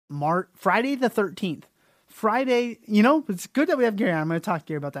Friday the 13th. Friday, you know, it's good that we have Gary on. I'm going to talk to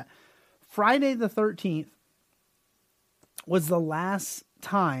Gary about that. Friday the 13th was the last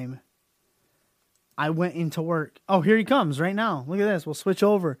time I went into work. Oh, here he comes right now. Look at this. We'll switch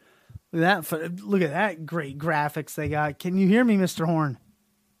over. Look at that. Look at that great graphics they got. Can you hear me, Mr. Horn?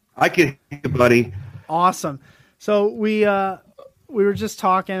 I can hear you, buddy. Awesome. So we were just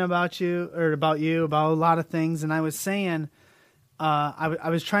talking about about a lot of things, and I was saying I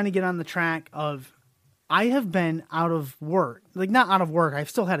was trying to get on the track of I have been out of work, like not out of work. I've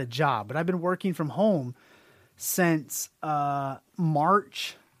still had a job, but I've been working from home since since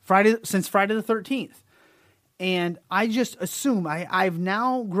Friday the 13th. And I just assume I've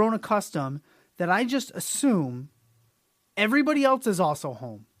now grown accustomed that I just assume everybody else is also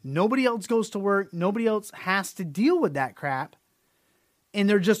home. Nobody else goes to work. Nobody else has to deal with that crap. And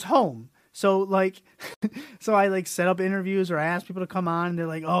they're just home. So like, so I like set up interviews or I ask people to come on and they're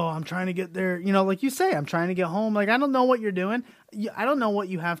like, oh, I'm trying to get there. You know, like you say, I'm trying to get home. Like, I don't know what you're doing. I don't know what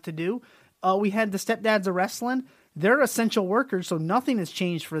you have to do. We had the Stepdads of Wrestling. They're essential workers. So nothing has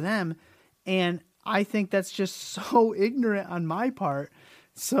changed for them. And I think that's just so ignorant on my part.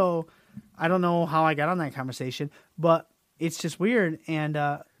 So I don't know how I got on that conversation, but it's just weird. And,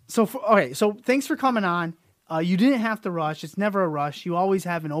 so thanks for coming on. You didn't have to rush. It's never a rush. You always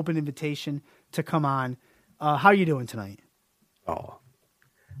have an open invitation to come on. How are you doing tonight? Oh,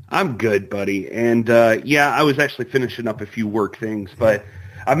 I'm good, buddy. And I was actually finishing up a few work things, but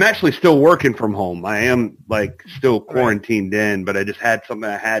I'm actually still working from home. I am like still quarantined in, but I just had something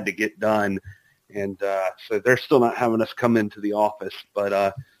I had to get done. And so they're still not having us come into the office, but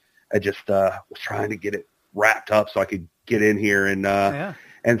I just was trying to get it wrapped up so I could get in here and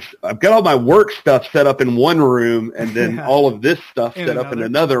I've got all my work stuff set up in one room and then all of this stuff set up in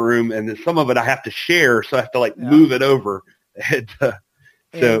another room. And then some of it I have to share. So I have to move it over. And,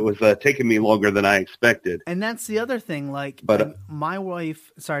 so it was taking me longer than I expected. And that's the other thing. My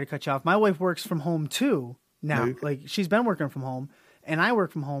wife, sorry to cut you off. My wife works from home too now. Okay. Like she's been working from home and I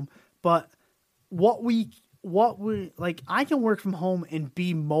work from home, but what we like, I can work from home and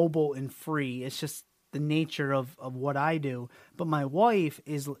be mobile and free. It's just the nature of what I do. But my wife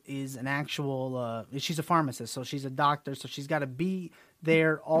is an actual, she's a pharmacist. So she's a doctor. So she's got to be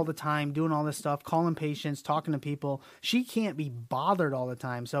there all the time, doing all this stuff, calling patients, talking to people. She can't be bothered all the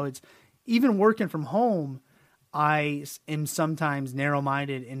time. So it's even working from home. I am sometimes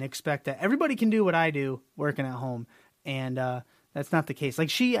narrow-minded and expect that everybody can do what I do working at home. And, that's not the case. Like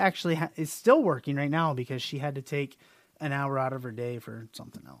she actually is still working right now because she had to take an hour out of her day for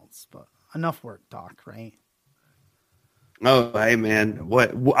something else, but enough work talk, right? Oh, hey man,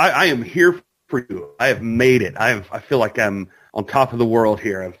 I am here for you. I have made it. I feel like I'm on top of the world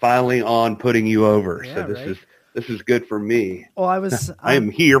here. I'm finally on putting you over. Yeah, so this is good for me. Well, I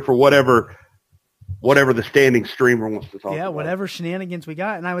am here for whatever the standing streamer wants to talk about. Yeah, whatever shenanigans we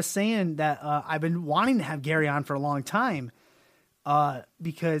got. And I was saying that I've been wanting to have Gary on for a long time.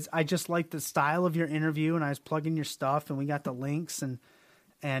 Because I just like the style of your interview and I was plugging your stuff and we got the links and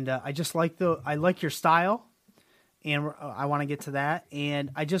I just like I like your style and I want to get to that.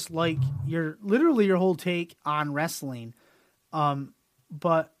 And I just like your whole take on wrestling.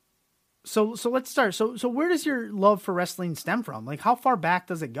 But so let's start. So where does your love for wrestling stem from? Like how far back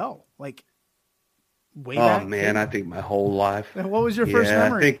does it go? Like way back? Oh man, I think my whole life. What was your first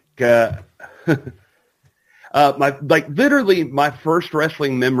memory? I think, my first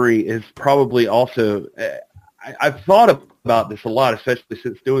wrestling memory is probably also, I've thought about this a lot, especially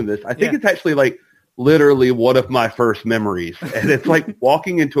since doing this. I think it's actually like literally one of my first memories. And it's like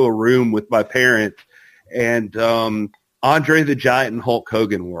walking into a room with my parents and, Andre the Giant and Hulk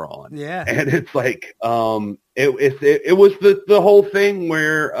Hogan were on. Yeah. And it's like, it was the whole thing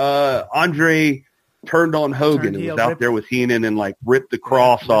where, Andre turned on Hogan and was out there with Heenan and like ripped the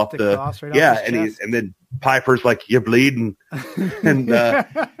cross off the cross right off his chest. And then Piper's like, you're bleeding. And that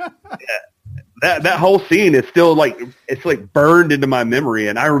whole scene is still like, it's like burned into my memory.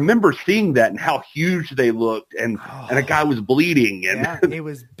 And I remember seeing that and how huge they looked and a guy was bleeding and it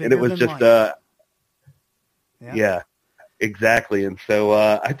was and it was just exactly. And so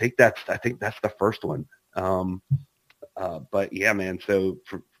I think that's the first one. But yeah, man. So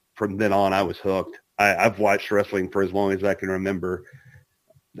from then on, I was hooked. I've watched wrestling for as long as I can remember.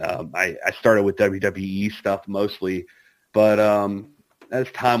 I started with WWE stuff mostly, but as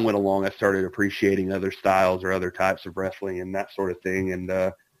time went along, I started appreciating other styles or other types of wrestling and that sort of thing.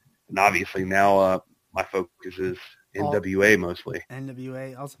 And obviously now my focus is NWA mostly.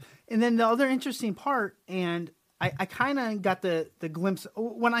 NWA also. And then the other interesting part, and I kind of got the glimpse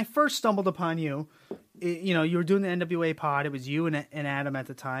when I first stumbled upon you. You know, you were doing the NWA pod. It was you and Adam at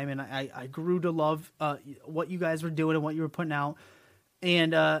the time, and I grew to love what you guys were doing and what you were putting out.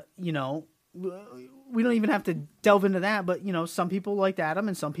 And you know, we don't even have to delve into that, but you know, some people liked Adam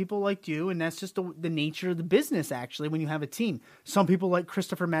and some people liked you, and that's just the nature of the business. Actually, when you have a team, some people like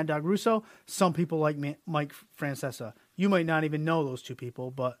Christopher Mad Dog Russo, some people like Mike Francesa. You might not even know those two people,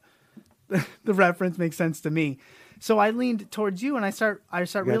 but the reference makes sense to me. So I leaned towards you, and I start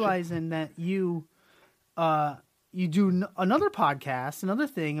gotcha. Realizing that you do another podcast, another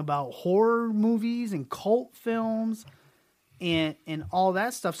thing about horror movies and cult films and all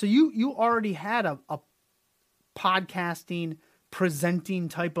that stuff. So you already had a podcasting, presenting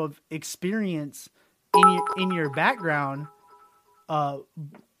type of experience in your background.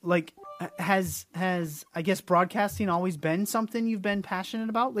 Like has I guess broadcasting always been something you've been passionate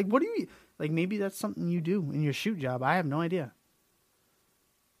about? Like, what do you like? Maybe that's something you do in your shoot job. I have no idea.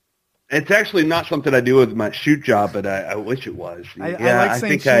 It's actually not something I do with my shoot job, but I wish it was. I like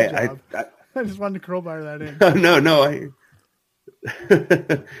saying shoot job. I just wanted to crowbar that in. No.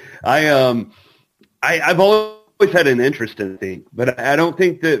 I've always had an interest in it, but I don't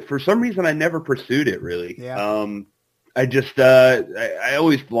think that for some reason I never pursued it really. Yeah. I just I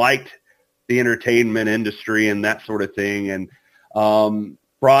always liked the entertainment industry and that sort of thing, and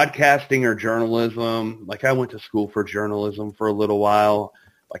broadcasting or journalism. Like I went to school for journalism for a little while.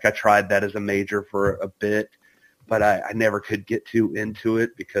 Like I tried that as a major for a bit, but I never could get too into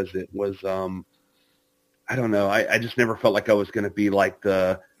it because it was I don't know. I just never felt like I was going to be like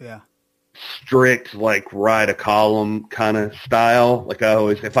the strict, like write a column kind of style. Like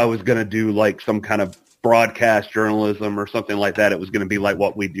if I was going to do like some kind of broadcast journalism or something like that, it was going to be like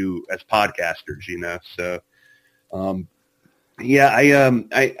what we do as podcasters, you know? So,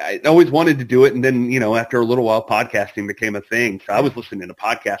 I always wanted to do it. And then, you know, after a little while, podcasting became a thing. So I was listening to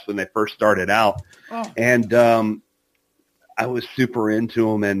podcasts when they first started out and I was super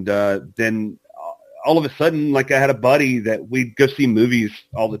into them. And then all of a sudden, like I had a buddy that we'd go see movies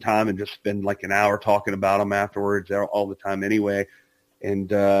all the time and just spend like an hour talking about them afterwards all the time anyway. And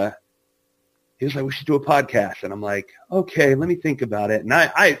he was like, we should do a podcast. And I'm like, okay, let me think about it. And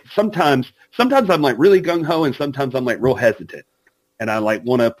I sometimes I'm like really gung-ho and sometimes I'm like real hesitant. And I like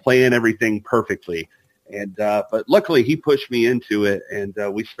want to plan everything perfectly. And but luckily he pushed me into it, and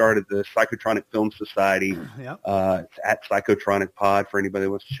we started the Psychotronic Film Society. Yep. It's at Psychotronic Pod for anybody that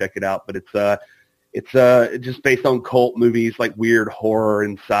wants to check it out. But it's just based on cult movies, like weird horror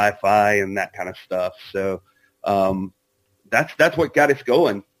and sci-fi and that kind of stuff. So that's what got us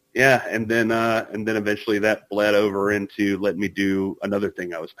going. Yeah, and then eventually that bled over into letting me do another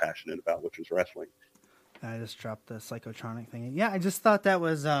thing I was passionate about, which was wrestling. I just dropped the Psychotronic thing. Yeah, I just thought that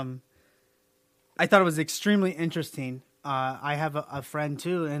was I thought it was extremely interesting. I have a friend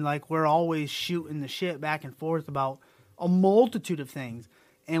too, and like we're always shooting the shit back and forth about a multitude of things,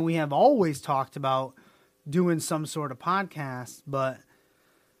 and we have always talked about doing some sort of podcast, but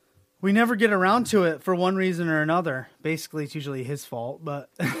we never get around to it for one reason or another. Basically, it's usually his fault,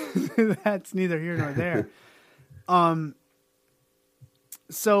 but that's neither here nor there.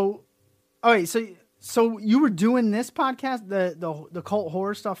 So, all right. So you were doing this podcast, the cult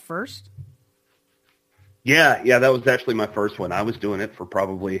horror stuff first? Yeah. That was actually my first one. I was doing it for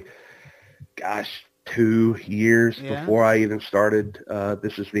probably, 2 years before I even started.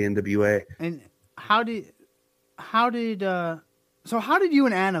 This is the NWA. And how did you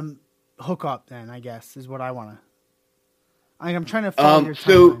and Adam hook up then, I guess, is what I want to. I'm trying to follow your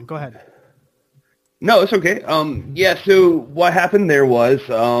timeline. Go ahead. No, it's okay. So what happened there was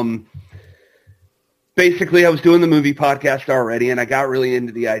basically I was doing the movie podcast already, and I got really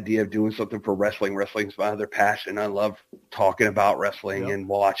into the idea of doing something for wrestling. Wrestling's my other passion. I love talking about wrestling and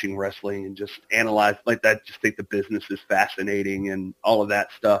watching wrestling and just analyze like that. Just think the business is fascinating and all of that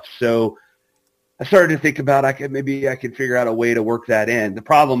stuff. So I started to think about I could figure out a way to work that in. The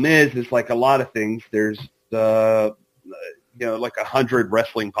problem is like a lot of things. There's like 100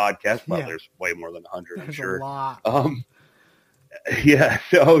 wrestling podcasts. Well, there's way more than 100. There's I'm sure. A lot.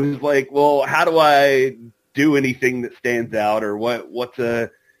 So I was like, well, how do I do anything that stands out, or what's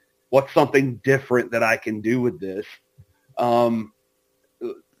something different that I can do with this?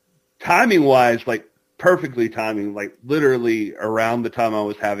 Timing wise, like perfectly timing, like literally around the time I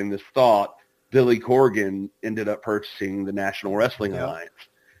was having this thought, Billy Corgan ended up purchasing the National Wrestling Alliance.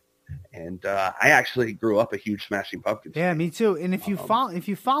 And I actually grew up a huge Smashing Pumpkins fan. Yeah, me too. And if you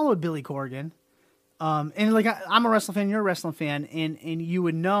followed Billy Corgan, and like I'm a wrestling fan, you're a wrestling fan, and you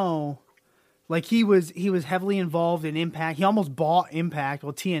would know, like he was heavily involved in Impact. He almost bought Impact,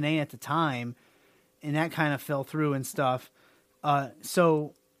 TNA at the time, and that kind of fell through and stuff.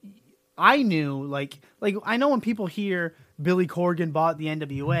 So I knew, like I know when people hear Billy Corgan bought the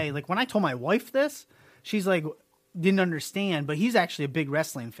NWA, like when I told my wife this, she's like, didn't understand, but he's actually a big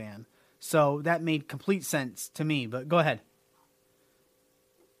wrestling fan. So that made complete sense to me, but go ahead.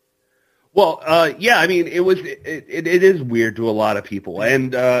 Well, yeah, I mean, it is weird to a lot of people,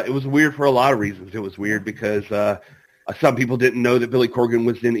 and it was weird for a lot of reasons. It was weird because some people didn't know that Billy Corgan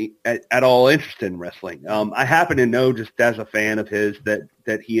was at all interested in wrestling. I happen to know, just as a fan of his,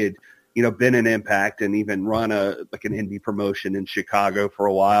 that he had, been in Impact and even run an indie promotion in Chicago for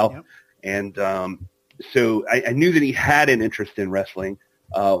a while, yep. And so I knew that he had an interest in wrestling.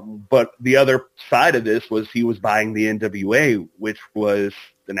 But the other side of this was he was buying the NWA, which was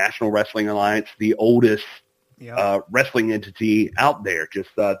the National Wrestling Alliance, the oldest wrestling entity out there, just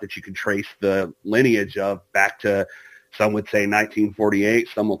that you could trace the lineage of back to, some would say 1948,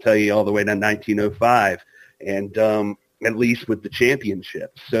 some will tell you all the way to 1905, and at least with the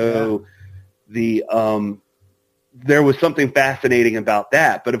championship. So there was something fascinating about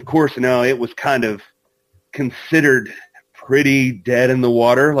that. But of course, it was kind of considered pretty dead in the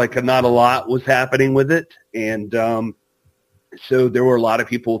water, like not a lot was happening with it. And so there were a lot of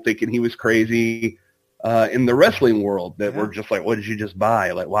people thinking he was crazy in the wrestling world that were just like, what did you just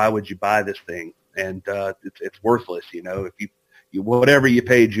buy? Like, why would you buy this thing? And it's worthless, if you whatever you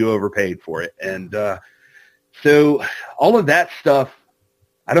paid, you overpaid for it. And so all of that stuff,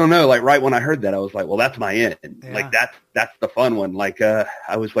 I don't know, like right when I heard that, I was like, well, that's my end. Yeah. Like that's the fun one. Like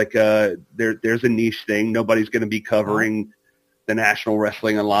I was like, there's a niche thing. Nobody's going to be covering the National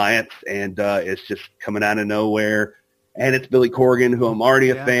Wrestling Alliance, and it's just coming out of nowhere. And it's Billy Corgan, who I'm already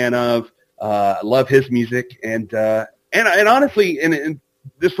a fan of. I love his music, and honestly, and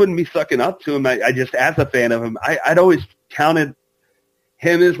this wouldn't be sucking up to him. I just, as a fan of him, I'd always counted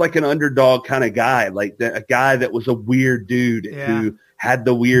him as like an underdog kind of guy, like a guy that was a weird dude who had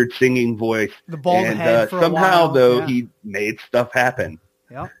the weird singing voice. The bald head for somehow, a while. Though, he made stuff happen.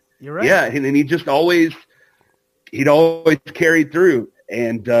 Yeah, you're right. Yeah, and he just he'd always carried through,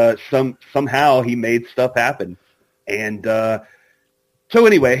 and somehow he made stuff happen. And so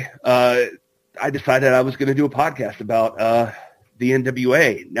anyway, I decided I was going to do a podcast about the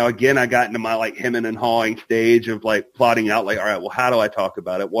NWA. Now, again, I got into my like hemming and hawing stage of like plotting out like, all right, well, how do I talk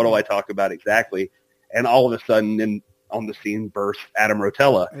about it? What do I talk about exactly? And all of a sudden, then on the scene bursts Adam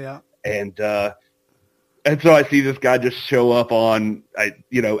Rotella. Yeah. And so I see this guy just show up on,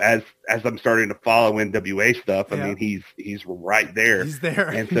 as I'm starting to follow NWA stuff. I mean, he's right there. He's there.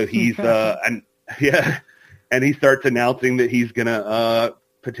 And so he's, and he starts announcing that he's going to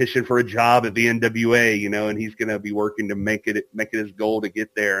petition for a job at the NWA, and he's going to be working to make it his goal to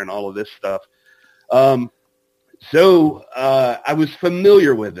get there and all of this stuff. So I was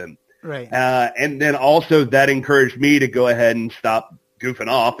familiar with him. Right. And then also that encouraged me to go ahead and stop goofing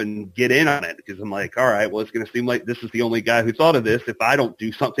off and get in on it, because I'm like, all right, well, it's going to seem like this is the only guy who thought of this if I don't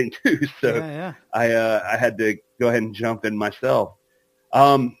do something too. So I had to go ahead and jump in myself.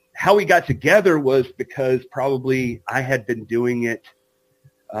 How we got together was because probably I had been doing it.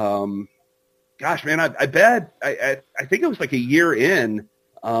 Gosh, man, I bet I think it was like a year in.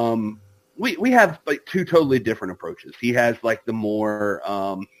 We have like two totally different approaches. He has like the more,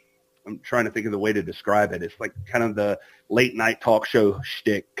 I'm trying to think of the way to describe it. It's like kind of the late night talk show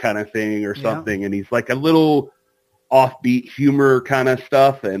shtick kind of thing or something. And he's like a little offbeat humor kind of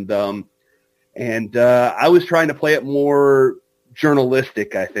stuff. And I was trying to play it more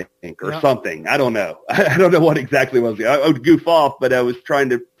journalistic, I think, or something. I don't know. I don't know what exactly it was. I would goof off, but I was trying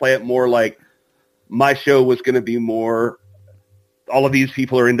to play it more like my show was going to be more, all of these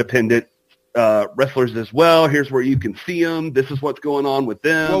people are independent wrestlers as well. Here's where you can see them. This is what's going on with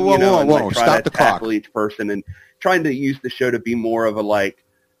them. Whoa. Like Stop the clock. Each person, and trying to use the show to be more of a like,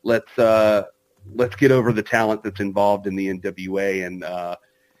 let's get over the talent that's involved in the NWA.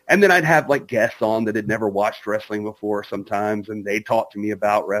 And then I'd have like guests on that had never watched wrestling before sometimes, and they talk to me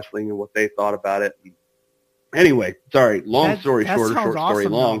about wrestling and what they thought about it. Anyway, sorry, long story short, short story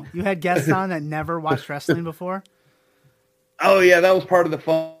long. You had guests on that never watched wrestling before? Oh yeah, that was part of the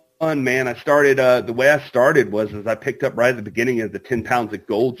fun, man. I started, the way I started was I picked up right at the beginning of the 10 Pounds of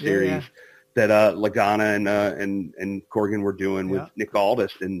Gold series that Lagana and Corgan were doing with Nick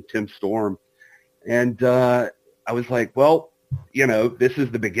Aldis and Tim Storm. And I was like, well, this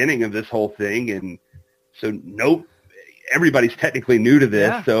is the beginning of this whole thing. And so everybody's technically new to this.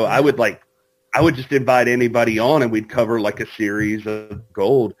 Yeah. So I would just invite anybody on and we'd cover like a series of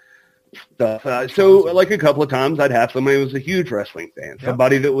gold stuff. So like a couple of times I'd have somebody who was a huge wrestling fan,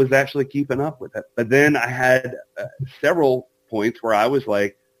 somebody that was actually keeping up with it. But then I had several points where I was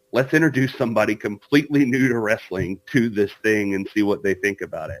like, let's introduce somebody completely new to wrestling to this thing and see what they think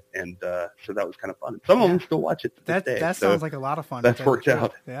about it. And so that was kind of fun. Some of them still watch it to this day. That sounds like a lot of fun. That's worked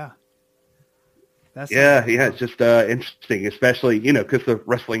out. Yeah. It's just interesting, especially, because the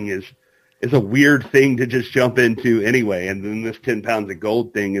wrestling is a weird thing to just jump into anyway. And then this 10 pounds of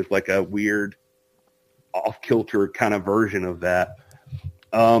gold thing is like a weird off-kilter kind of version of that.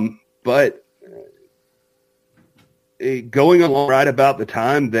 But going along right about the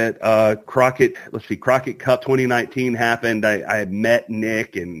time that Crockett Cup 2019 happened, I had met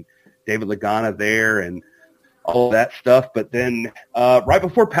Nick and David Lagana there and all of that stuff. But then right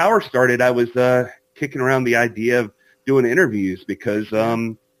before Power started, I was kicking around the idea of doing interviews because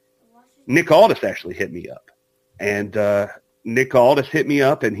Nick Aldis actually hit me up. And Nick Aldis hit me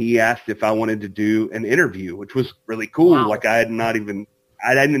up, and he asked if I wanted to do an interview, which was really cool. Wow. Like I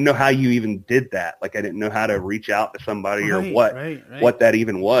didn't know how you even did that. Like I didn't know how to reach out to somebody or what that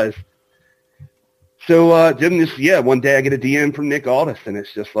even was. So one day I get a DM from Nick Aldis, and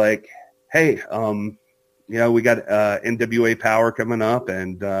it's just like, hey, we got NWA Power coming up,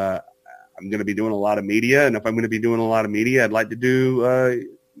 and I'm going to be doing a lot of media. And if I'm going to be doing a lot of media, I'd like to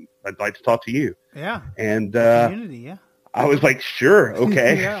talk to you. Yeah. And community, yeah. I was like, sure,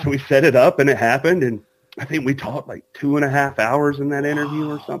 okay. Yeah. So we set it up, and it happened, and I think we talked like 2.5 hours in that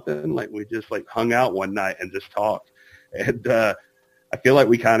interview or something. Like we just like hung out one night and just talked. And I feel like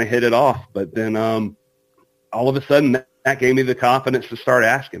we kind of hit it off. But then all of a sudden that gave me the confidence to start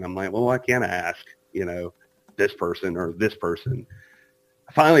asking. I'm like, well, why can't I ask, this person or this person?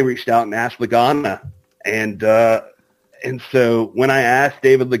 I finally reached out and asked Lagana. And so when I asked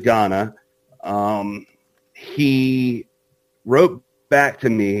David Lagana, he wrote back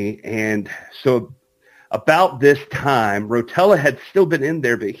to me. And so about this time, Rotella had still been in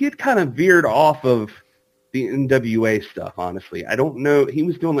there, but he had kind of veered off of the NWA stuff, honestly. I don't know. He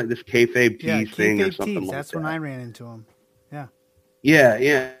was doing like this kayfabe tease thing or something like that. That's when I ran into him. Yeah.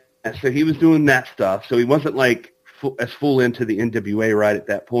 Yeah. So he was doing that stuff. So he wasn't like as full into the NWA right at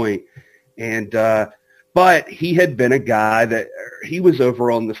that point. And, but he had been a guy that he was over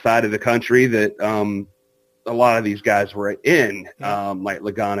on the side of the country that, a lot of these guys were in, like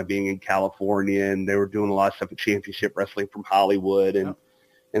Lagana being in California, and they were doing a lot of stuff at Championship Wrestling from Hollywood and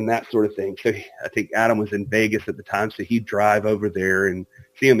that sort of thing. So I think Adam was in Vegas at the time, so he'd drive over there and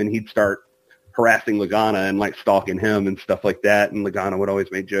see him, and he'd start harassing Lagana and like stalking him and stuff like that. And Lagana would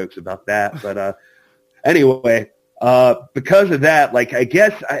always make jokes about that. But anyway, because of that, like I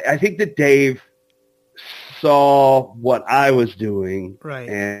guess I think that Dave saw what I was doing,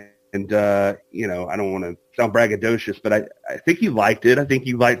 right? And I don't want to sound braggadocious, but I think he liked it. I think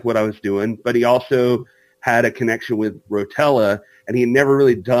he liked what I was doing, but he also had a connection with Rotella, and he had never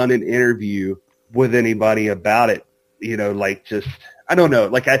really done an interview with anybody about it. Like just, I don't know.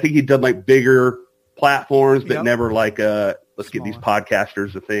 Like I think he'd done like bigger platforms, but never like, let's get these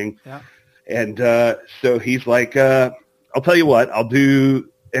podcasters a thing. Yeah. And so he's like, I'll tell you what, I'll do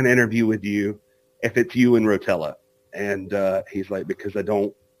an interview with you if it's you and Rotella. And he's like, because I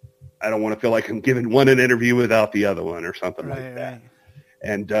don't want to feel like I'm giving one an interview without the other one or something like that. Right.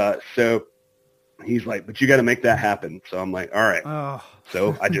 And so he's like, but you got to make that happen. So I'm like, all right. Oh.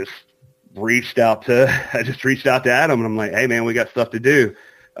 So I just reached out to Adam, and I'm like, hey man, we got stuff to do.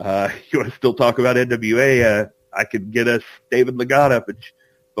 You want to still talk about NWA? I could get us David Lagana,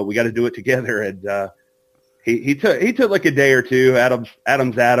 but we got to do it together. And he took like a day or two.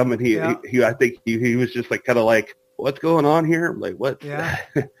 Adam's Adam, and he I think he was just like kind of like, what's going on here? I'm like, what? Yeah.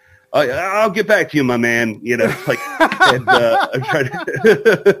 I'll get back to you, my man. Like, and I'm trying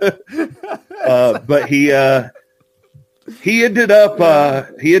to, but he ended up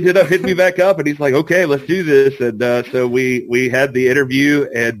hitting me back up, and he's like, okay, let's do this. And so we had the interview,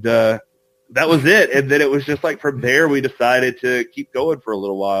 and that was it. And then it was just like from there, we decided to keep going for a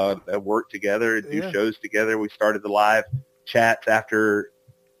little while and work together and do shows together. We started the live chats after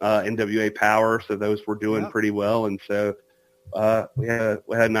NWA Power, so those were doing pretty well, and so. We had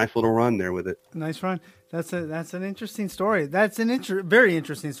a nice little run there with it. Nice run. That's an interesting story. That's very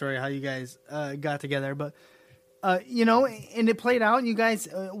interesting story how you guys got together. But and it played out. And you guys,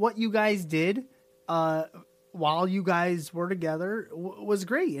 what you guys did while you guys were together was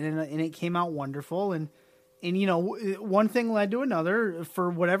great, and it came out wonderful. And one thing led to another for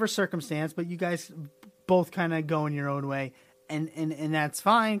whatever circumstance. But you guys both kind of go in your own way, and that's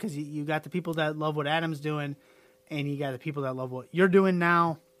fine because you got the people that love what Adam's doing. And you got the people that love what you're doing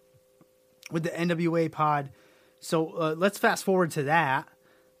now with the NWA pod. So let's fast forward to that,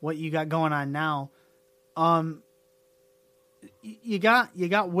 what you got going on now. You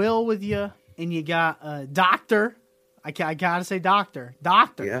got Will with you, and you got Doctor I gotta say Dr.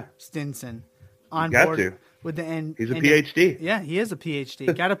 Stinson on got board to. with the end. He's a PhD. Yeah, he is a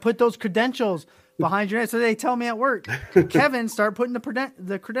PhD. Got to put those credentials behind your name. So they tell me at work, Kevin, start putting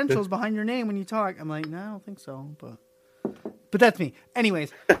the credentials behind your name when you talk. I'm like, no, I don't think so, but that's me.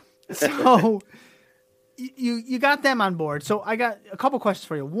 Anyways, so you got them on board. So I got a couple questions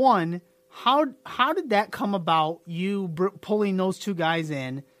for you. One, how did that come about? You pulling those two guys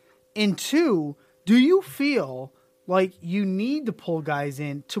in, and two, do you feel like you need to pull guys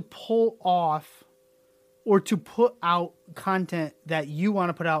in to pull off or to put out content that you want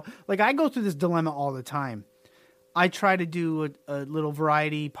to put out? Like, I go through this dilemma all the time. I try to do a little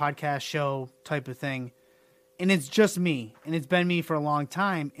variety podcast show type of thing, and it's just me, and it's been me for a long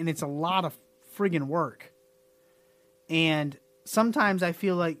time, and it's a lot of friggin' work. And sometimes I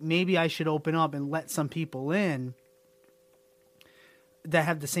feel like maybe I should open up and let some people in that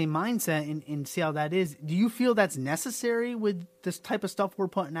have the same mindset and see how that is. Do you feel that's necessary with this type of stuff we're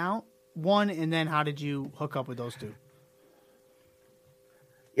putting out? One, and then how did you hook up with those two?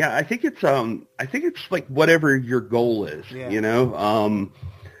 Yeah, I think it's like whatever your goal is, you know.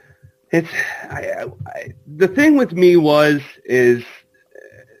 It's the thing with me is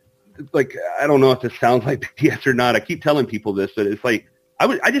like, I don't know if this sounds like BS or not. I keep telling people this, but it's like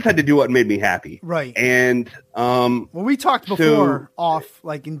I just had to do what made me happy. Right. And well, we talked before off,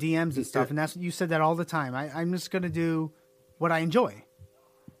 like in DMs and stuff, and that's you said that all the time. I'm just gonna do what I enjoy.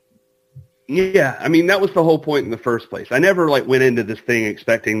 Yeah, I mean, that was the whole point in the first place. I never like went into this thing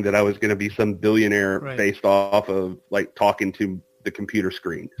expecting that I was going to be some billionaire based off of like talking to the computer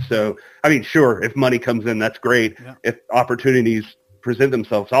screen. So, I mean, sure, if money comes in, that's great. Yeah. If opportunities present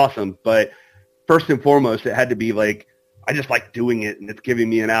themselves, awesome. But first and foremost, it had to be like, I just like doing it, and it's giving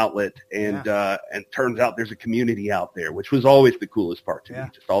me an outlet. And and turns out there's a community out there, which was always the coolest part to me.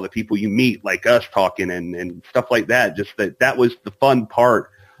 Just all the people you meet, like us talking and stuff like that. Just that was the fun part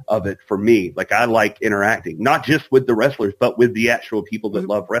of it for me. Like, I like interacting, not just with the wrestlers, but with the actual people that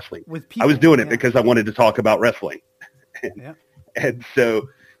love wrestling. With people, I was doing it because I wanted to talk about wrestling. And so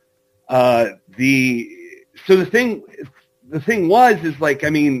the thing is like, I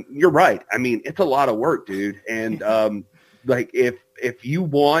mean, you're right. I mean, it's a lot of work, dude. And like, if you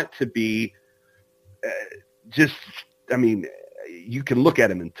want to be I mean, you can look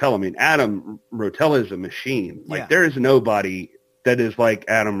at him and tell him, I mean, Adam Rotella is a machine. Like, there is nobody that is like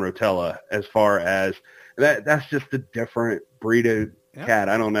Adam Rotella as far as that's just a different breed of cat.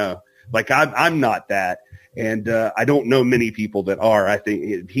 I don't know. Like, I'm not that. And I don't know many people that are. I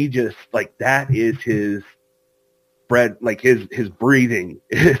think he just, like, that is his bread, like his breathing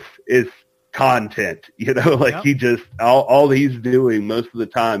is content, you know, like he just, all he's doing most of the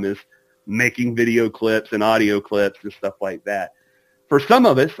time is making video clips and audio clips and stuff like that. For some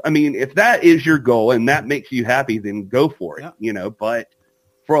of us, I mean, if that is your goal and that makes you happy, then go for it, you know. But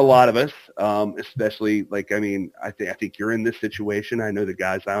for a lot of us, especially, like, I mean, I think you're in this situation. I know the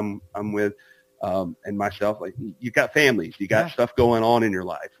guys I'm with, and myself, like, you got families, you got stuff going on in your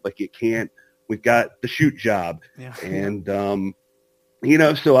life. Like, we've got the shoot job, and you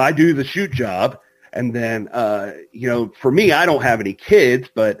know, so I do the shoot job, and then you know, for me, I don't have any kids,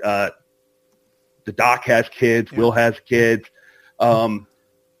 but the doc has kids, Will has kids.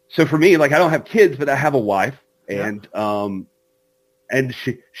 So for me, like, I don't have kids, but I have a wife, and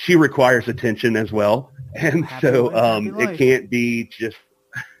she requires attention as well. And so, it can't be just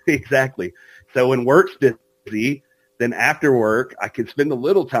exactly. So when work's busy, then after work, I can spend a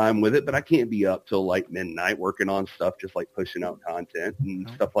little time with it, but I can't be up till like midnight working on stuff, just like pushing out content and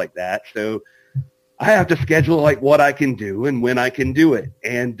stuff like that. So I have to schedule like what I can do and when I can do it.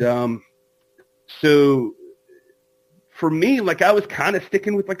 And, so for me, like, I was kind of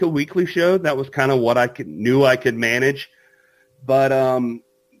sticking with like a weekly show. That was kind of what I knew I could manage. But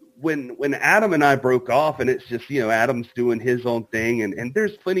when Adam and I broke off, and it's just, you know, Adam's doing his own thing, and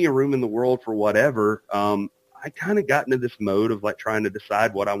there's plenty of room in the world for whatever, I kind of got into this mode of like trying to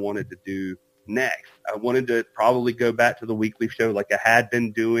decide what I wanted to do next. I wanted to probably go back to the weekly show like I had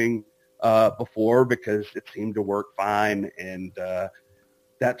been doing before, because it seemed to work fine and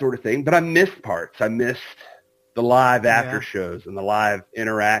that sort of thing. But I missed parts. I missed the live after shows and the live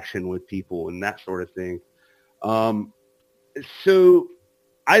interaction with people and that sort of thing. So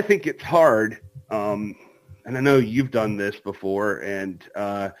I think it's hard. And I know you've done this before, and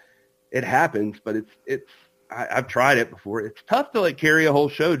it happens, but I've tried it before. It's tough to like carry a whole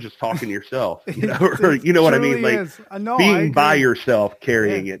show just talking to yourself, you know, or you know what I mean? Like being by yourself,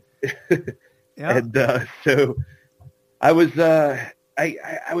 carrying it. And so I was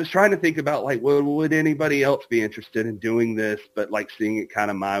I was trying to think about like, well, would anybody else be interested in doing this, but like seeing it kind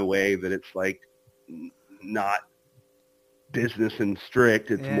of my way, that it's like not business and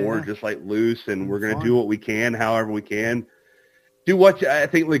strict. It's more just like loose, and we're going to do what we can, however we can. Do what I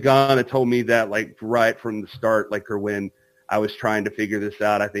think Lagana told me that like right from the start, like, or when I was trying to figure this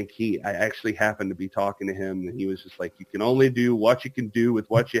out. I think I actually happened to be talking to him, and he was just like, you can only do what you can do with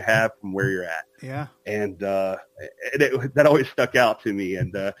what you have from where you're at. Yeah. And that always stuck out to me.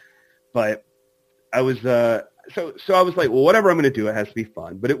 And but I was so I was like, well, whatever I'm going to do, it has to be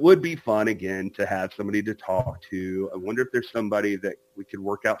fun. But it would be fun again to have somebody to talk to. I wonder if there's somebody that we could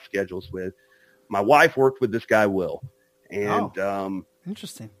work out schedules with. My wife worked with this guy Will. And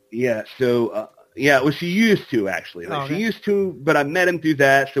interesting. Yeah, so well, she used to actually. Like, she used to, but I met him through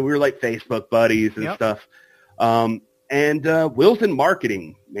that, so we were like Facebook buddies and stuff. And Will's in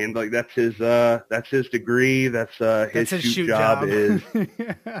marketing, man. Like that's his degree. That's his shoot job is.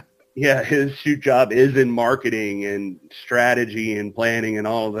 Yeah, his shoot job is in marketing and strategy and planning and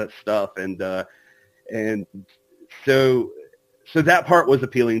all of that stuff. And so that part was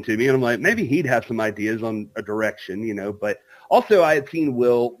appealing to me, and I'm like, maybe he'd have some ideas on a direction, you know. But also, I had seen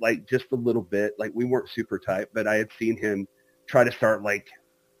Will like just a little bit, like we weren't super tight, but I had seen him try to start like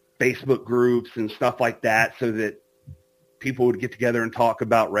Facebook groups and stuff like that, so that people would get together and talk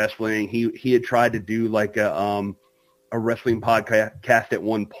about wrestling. He had tried to do like a wrestling podcast at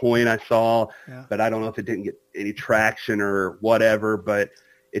one point, I saw, but I don't know if it didn't get any traction or whatever. But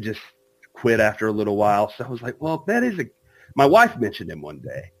it just quit after a little while. So I was like, well, that is my wife mentioned him one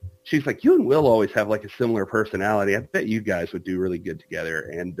day. She's like, you and Will always have like a similar personality. I bet you guys would do really good together.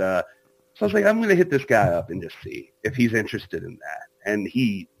 And so I was like, I'm going to hit this guy up and just see if he's interested in that. And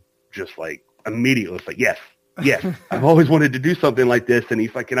he just like immediately was like, yes, I've always wanted to do something like this. And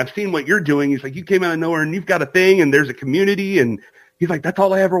he's like, and I've seen what you're doing. He's like, you came out of nowhere and you've got a thing and there's a community. And he's like, that's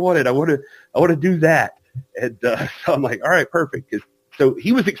all I ever wanted. I want to do that. And so I'm like, all right, perfect. So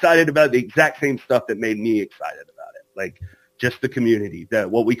he was excited about the exact same stuff that made me excited about it. Like, just the community,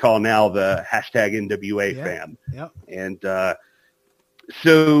 what we call now the hashtag NWA fam. Yep. And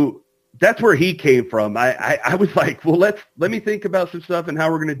so that's where he came from. I was like, well, let me think about some stuff and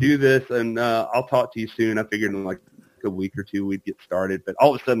how we're going to do this, and I'll talk to you soon. I figured in like a week or two we'd get started. But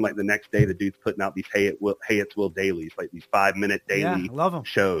all of a sudden, like the next day, the dude's putting out these Hey It's Will dailies, like these 5-minute daily love 'em.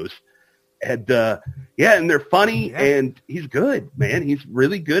 shows. And and they're funny, and he's good, man. He's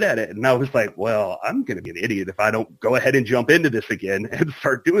really good at it. And I was like, well, I'm going to be an idiot if I don't go ahead and jump into this again and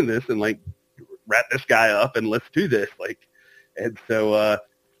start doing this and like wrap this guy up and let's do this. Like, and so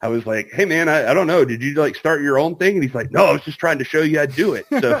I was like, hey man, I don't know. Did you like start your own thing? And he's like, no, I was just trying to show you I'd do it.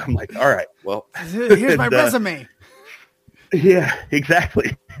 So I'm like, all right, well, here's my resume. Yeah,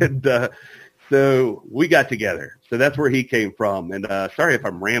 exactly. And so we got together. So that's where he came from. And sorry if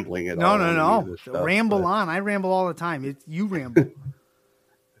I'm rambling at all. No. Ramble on. I ramble all the time. You ramble.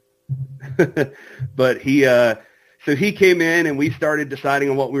 But so he came in and we started deciding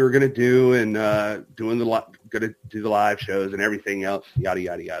on what we were going to do and going to do the live shows and everything else, yada,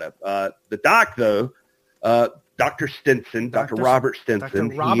 yada, yada. The doc, though, Dr. Stinson, Dr. Robert Stinson.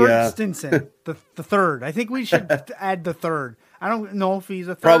 Dr. Robert Stinson, the third. I think we should add the third. I don't know if he's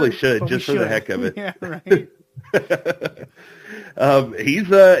a third. Probably should, just for the heck of it. Yeah, right.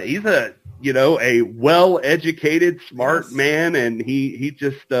 He's a a well-educated, smart man, and he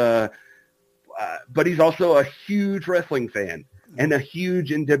just but he's also a huge wrestling fan and a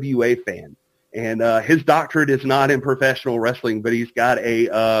huge NWA fan. And his doctorate is not in professional wrestling, but he's got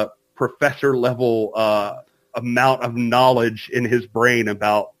a professor level amount of knowledge in his brain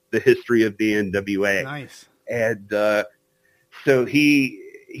about the history of the NWA. Nice. And so he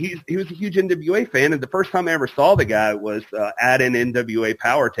was a huge NWA fan, and the first time I ever saw the guy was at an NWA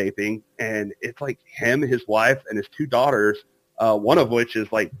power taping, and it's like him, his wife, and his two daughters, one of which is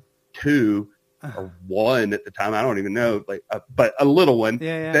like 2 or 1 at the time. I don't even know, like, but a little one.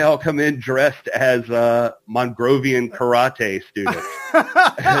 Yeah. They all come in dressed as Mongrovian karate students,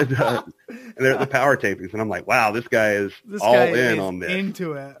 and they're at the power tapings, and I'm like, wow, this guy is all in on this.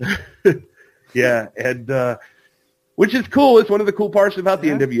 Into it. Yeah, and which is cool. It's one of the cool parts about the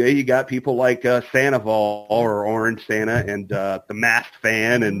NWA. You got people like Sandoval or Orange Santa and the Masked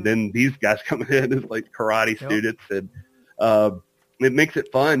Fan, and then these guys coming in as like karate students, and it makes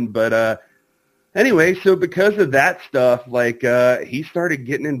it fun. But anyway, so because of that stuff, like he started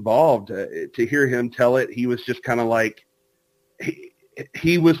getting involved. To hear him tell it, he was just kind of like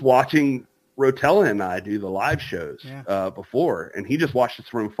he was watching Rotella and I do the live shows before, and he just watched us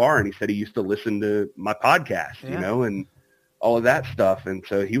from afar, and he said he used to listen to my podcast, and all of that stuff. And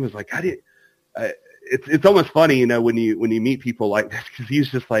so he was like, it's almost funny, when you meet people like this, because he's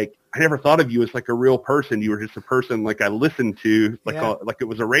just like, I never thought of you as like a real person. You were just a person like I listened to, like it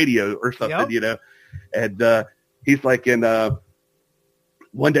was a radio or something, And he's like in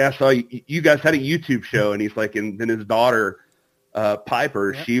one day I saw you guys had a YouTube show, and he's like, and then his daughter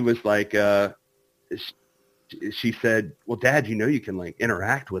Piper, Yep. she was like, she said, well, Dad, you can like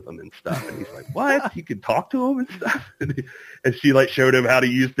interact with them and stuff. And he's like, what? You can talk to them and stuff? And she like showed him how to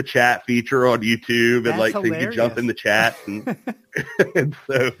use the chat feature on YouTube, and That's like so you could jump hilarious. in the chat. And, and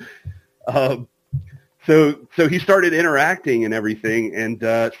so he started interacting and everything. And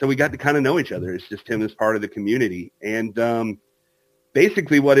so we got to kind of know each other. It's just him as part of the community. And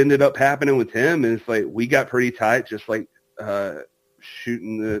basically what ended up happening with him is like we got pretty tight, just like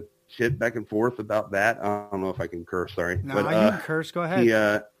shooting the shit back and forth about that. I don't know if I can curse, sorry. No, but, you can curse. Go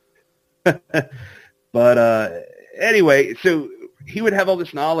ahead. But anyway, so he would have all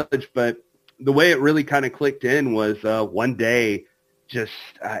this knowledge, but the way it really kind of clicked in was one day just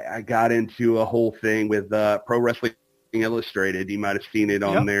I got into a whole thing with Pro Wrestling Illustrated. You might have seen it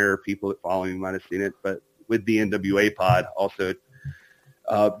on there. People that follow me might have seen it, but with the NWA pod also,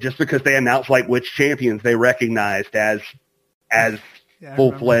 just because they announced like which champions they recognized as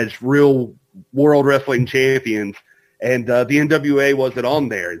full-fledged real world wrestling champions. And the NWA wasn't on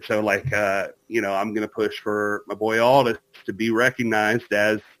there. And so like, I'm going to push for my boy Aldis to be recognized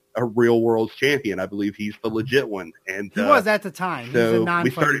as a real world champion. I believe he's the legit one. And he was at the time. So he's a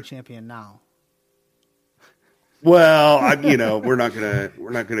non-fighting champion now. Well, we're not gonna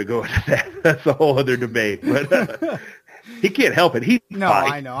go into that. That's a whole other debate. But he can't help it.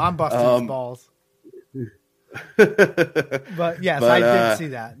 I know. I'm busting his balls. But yes, I did see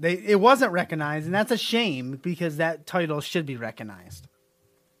that. It wasn't recognized, and that's a shame because that title should be recognized.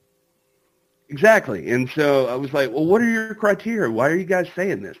 Exactly. And so I was like, well, what are your criteria? Why are you guys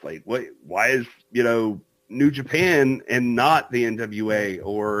saying this? Like, why is, New Japan and not the NWA,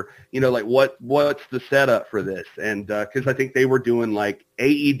 or, like what's the setup for this? And, cause I think they were doing like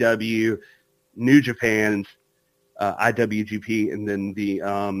AEW, New Japan's, IWGP, and then the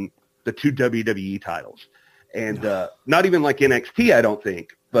two WWE titles. And, not even like NXT, I don't think,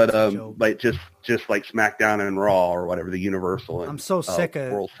 but, like just like SmackDown and Raw or whatever, the Universal. And, I'm so sick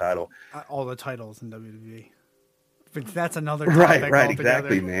of World title. All the titles in WWE. But that's another topic right, altogether.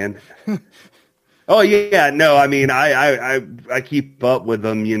 exactly, man. Oh yeah, no, I mean, I keep up with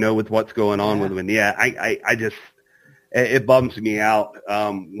them, with what's going on with them, and yeah, I just it bums me out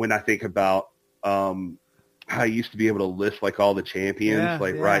when I think about how I used to be able to list like all the champions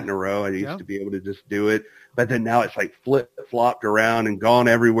right in a row. I used to be able to just do it, but then now it's like flip-flopped around and gone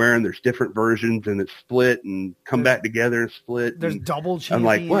everywhere, and there's different versions, and it's split and come back together and split. There's and double champions. I'm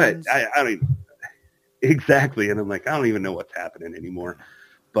like, what? I don't even, exactly, and I'm like, I don't even know what's happening anymore.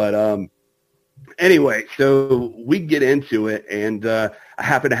 But anyway, so we get into it, and I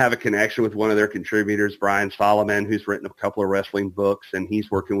happen to have a connection with one of their contributors, Brian Solomon, who's written a couple of wrestling books, and he's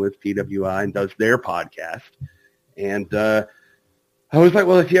working with PWI and does their podcast. And I was like,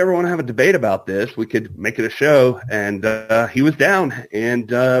 well, if you ever want to have a debate about this, we could make it a show. And he was down, and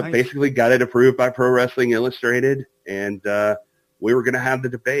basically got it approved by Pro Wrestling Illustrated, and we were going to have the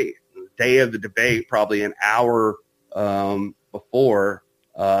debate. The day of the debate, probably an hour before,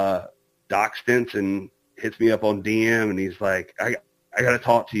 Doc Stinson hits me up on DM, and he's like, I got to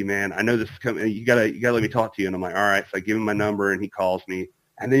talk to you, man. I know this is coming. You gotta let me talk to you. And I'm like, all right. So I give him my number, and he calls me.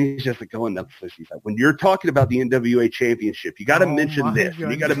 And then he's just like going nuts. He's like, when you're talking about the NWA championship, you got to mention this.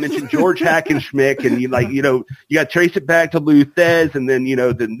 And you got to mention George Hackenschmidt, and you got to trace it back to Lou Thez, and then,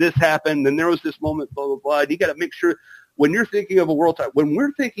 then this happened, and there was this moment, blah, blah, blah. And you got to make sure when you're thinking of a world title, when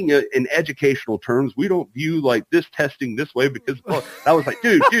we're thinking in educational terms, we don't view like this testing this way because I was like,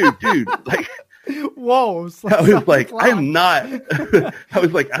 dude, like, whoa. I was like, I am not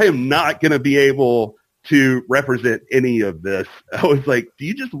going to be able to represent any of this. I was like, do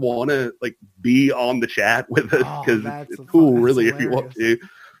you just want to like be on the chat with us? Because it's cool, really, if you want to.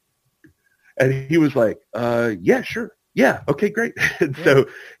 And he was like, yeah, sure. Yeah. Okay, great. And so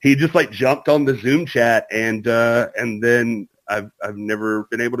he just like jumped on the Zoom chat, and then I've never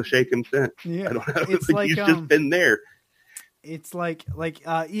been able to shake him since. Yeah. I don't know. It's like he's just been there. It's like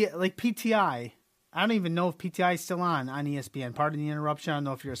PTI. I don't even know if PTI is still on ESPN. Pardon the interruption. I don't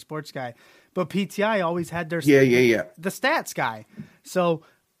know if you're a sports guy, but PTI always had their the stats guy. So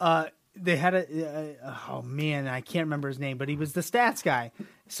they had oh man, I can't remember his name, but he was the stats guy.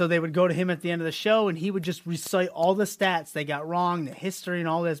 So they would go to him at the end of the show, and he would just recite all the stats they got wrong, the history and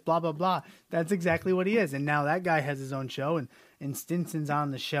all this, blah, blah, blah. That's exactly what he is. And now that guy has his own show, and Stinson's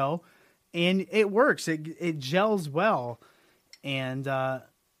on the show, and it works. It gels well. And I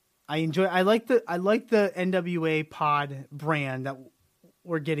like the NWA pod brand that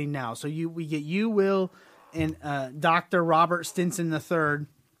we're getting now. So we get you, Will, and Dr. Robert Stinson III.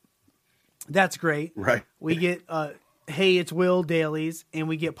 That's great. Right. We get Hey, It's Will dailies, and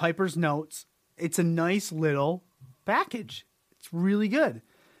we get Piper's Notes. It's a nice little package. It's really good.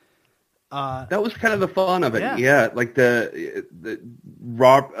 That was kind of the fun of it. Yeah. Yeah, like the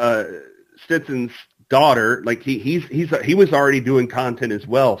Rob Stinson's daughter, like he was already doing content as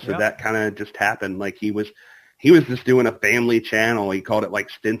well, so that kind of just happened. Like he was just doing a family channel. He called it like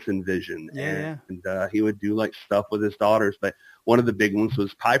Stinson Vision, and he would do like stuff with his daughters. But one of the big ones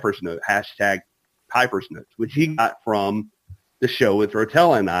was Piper's Note, #Piper's Notes, which he got from the show with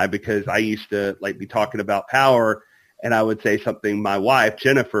Rotella and I, because I used to like be talking about power. And I would say something my wife,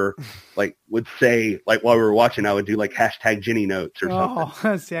 Jennifer, like would say, like while we were watching, I would do like #Jenny Notes or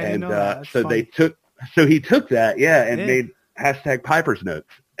something. Oh, see, I didn't know that. So funny. he took that, and made #Piper's Notes.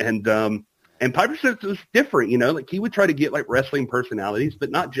 And Piper's Notes was different, like he would try to get like wrestling personalities,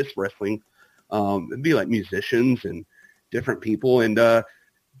 but not just wrestling. It'd be like musicians and different people. And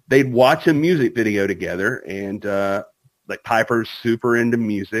they'd watch a music video together. And like Piper's super into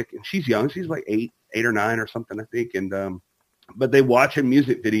music, and she's young. She's like 8 or 9 or something, I think. And, but they watch a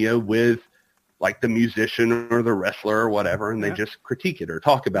music video with like the musician or the wrestler or whatever, and they just critique it or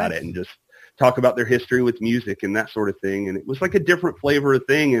talk about it and just talk about their history with music and that sort of thing. And it was like a different flavor of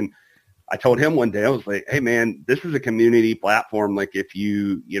thing. And I told him one day, I was like, hey man, this is a community platform. Like if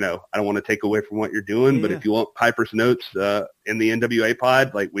you I don't want to take away from what you're doing, but if you want Piper's Notes in the NWA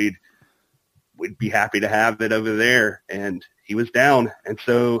pod, like we'd be happy to have it over there. And he was down. And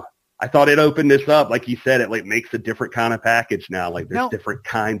so I thought it opened this up. Like you said, it like makes a different kind of package now. Like there's different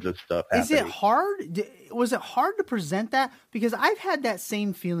kinds of stuff happening. Is it hard? Was it hard to present that? Because I've had that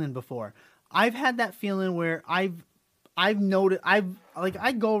same feeling before. I've had that feeling where I've noticed, I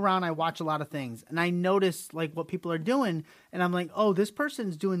go around, I watch a lot of things, and I notice like what people are doing, and I'm like, oh, this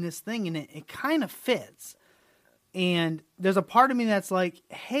person's doing this thing, and it kind of fits. And there's a part of me that's like,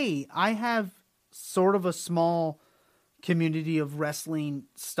 hey, I have sort of a small community of wrestling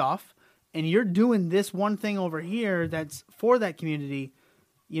stuff, and you're doing this one thing over here that's for that community.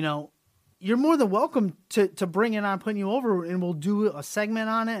 You're more than welcome to bring it on, putting you over, and we'll do a segment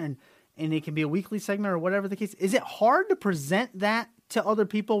on it, and it can be a weekly segment or whatever the case. Is it hard to present that to other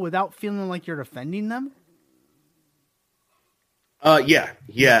people without feeling like you're offending them? Yeah,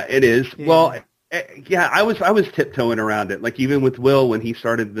 it is. Yeah. Well, I was tiptoeing around it. Like even with Will, when he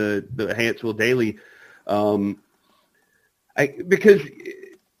started the Hey, It's Will Daily, because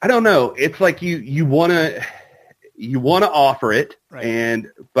I don't know, it's like you want to offer it, right,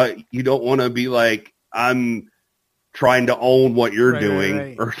 but you don't want to be like, I'm trying to own what you're doing,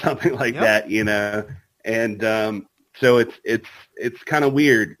 right, or something like that, and so it's kind of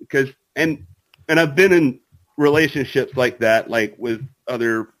weird because and I've been in relationships like that, like with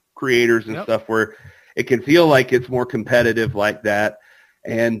other creators and stuff, where it can feel like it's more competitive like that,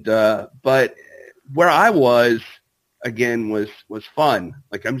 and but where I was, again, was fun.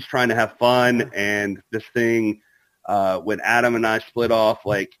 Like I'm just trying to have fun. And this thing, when Adam and I split off,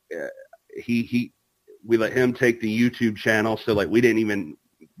 like we let him take the YouTube channel. So like the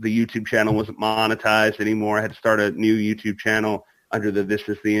YouTube channel wasn't monetized anymore. I had to start a new YouTube channel under the This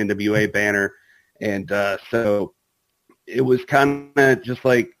Is the NWA banner. And so it was kind of just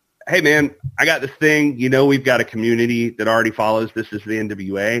like, hey man, I got this thing, we've got a community that already follows This Is the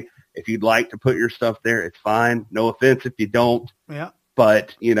NWA. If you'd like to put your stuff there, it's fine. No offense if you don't. Yeah.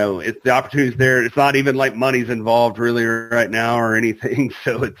 But, it's the opportunity's there. It's not even like money's involved really right now or anything.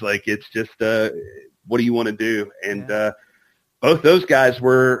 So it's like, it's just, what do you want to do? And both those guys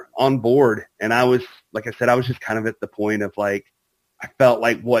were on board. And I was, like I said, I was just kind of at the point of like, I felt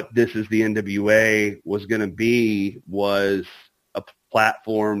like what This Is the NWA was going to be was a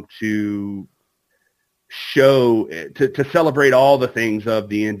platform to show, to celebrate all the things of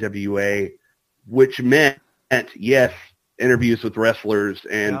the NWA, which meant, yes, interviews with wrestlers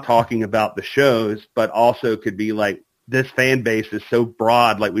and talking about the shows, but also could be like, this fan base is so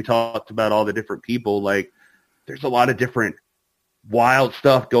broad. Like we talked about all the different people, like there's a lot of different wild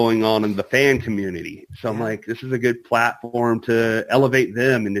stuff going on in the fan community. So I'm like, this is a good platform to elevate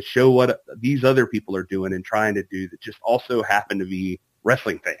them and to show what these other people are doing and trying to do that just also happen to be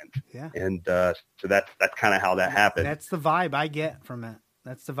wrestling fans. Yeah. And so that's kind of how that happened. That's the vibe I get from it.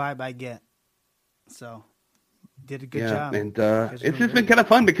 So did a good job. And it's just been kind of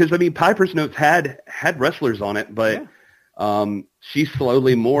fun because, I mean, Piper's Notes had wrestlers on it, but she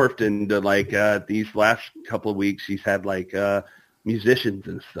slowly morphed into like these last couple of weeks. She's had like musicians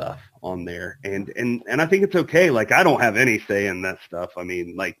and stuff on there. And I think it's okay. Like, I don't have any say in that stuff. I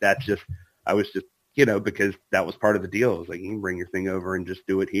mean, like that's just, I was just, because that was part of the deal. It was like, you can bring your thing over and just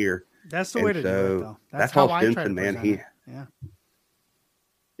do it here. That's the way to do it, though. That's all Stinson, man.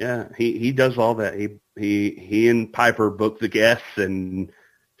 Yeah, he does all that. He and Piper book the guests and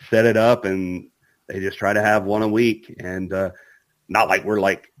set it up, and they just try to have one a week. And not like we're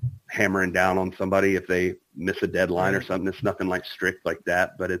like hammering down on somebody if they miss a deadline or something. It's nothing like strict like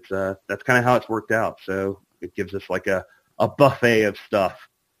that, but it's that's kind of how it's worked out. So it gives us like a buffet of stuff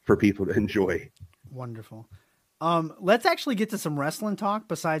for people to enjoy. Wonderful. Let's actually get to some wrestling talk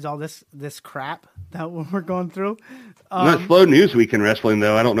besides all this crap that we're going through. Not slow news week in wrestling,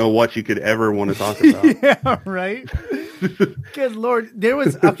 though. I don't know what you could ever want to talk about. Yeah, right. Good Lord. There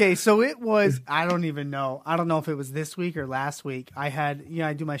was, okay, so it was, I don't even know. I don't know if it was this week or last week. I had,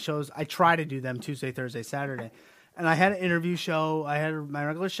 I do my shows. I try to do them Tuesday, Thursday, Saturday. And I had an interview show. I had my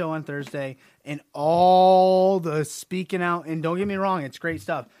regular show on Thursday, and all the speaking out, and don't get me wrong, it's great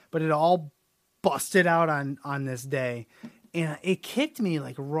stuff, but it all busted out on this day, and it kicked me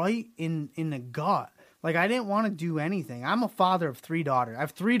like right in the gut. Like I didn't want to do anything. I'm a father of 3 daughters. I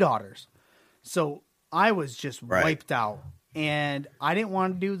have 3 daughters, so I was just wiped out, and I didn't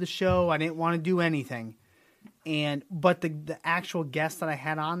want to do the show. I didn't want to do anything. But the actual guest that I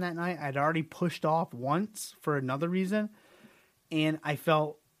had on that night, I'd already pushed off once for another reason, and I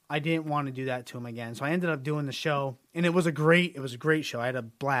felt I didn't want to do that to him again. So I ended up doing the show, and it was a great show. I had a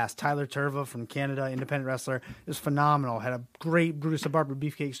blast. Tyler Turva from Canada, independent wrestler. It was phenomenal. Had a great Brutus the Barber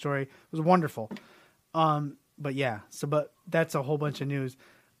Beefcake story. It was wonderful. But that's a whole bunch of news.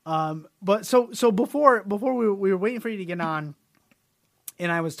 But before we were waiting for you to get on,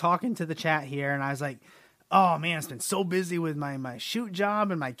 and I was talking to the chat here, and I was like, oh man, it's been so busy with my shoot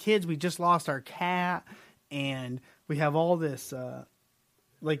job and my kids. We just lost our cat, and we have all this,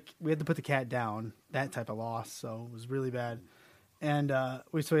 like we had to put the cat down, that type of loss. So it was really bad. And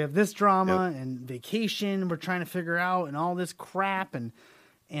we have this drama and vacation we're trying to figure out and all this crap. And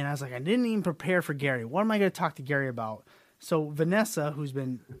I was like, I didn't even prepare for Gary. What am I going to talk to Gary about? So Vanessa, who's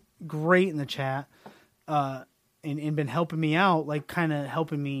been great in the chat, and been helping me out, like kind of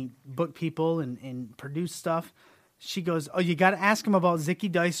helping me book people and produce stuff. She goes, oh, you got to ask him about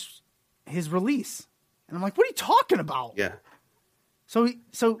Zicky Dice, his release. And I'm like, what are you talking about? Yeah. So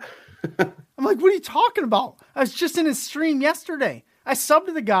I'm like, what are you talking about? I was just in his stream yesterday. I subbed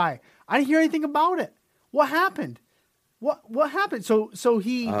to the guy. I didn't hear anything about it. What happened? What happened? So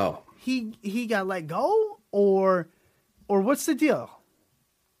he got let go, or what's the deal?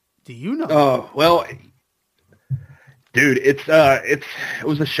 Do you know? Oh, well, dude, it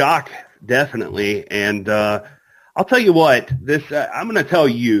was a shock, definitely. And I'll tell you what, I'm going to tell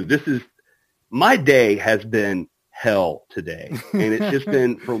you, my day has been hell today, and it's just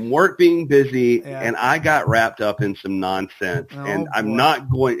been from work being busy, and I got wrapped up in some nonsense, and I'm not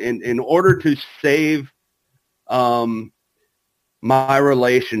going in order to save my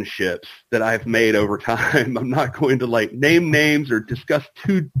relationships that I've made over time. I'm not going to like name names or discuss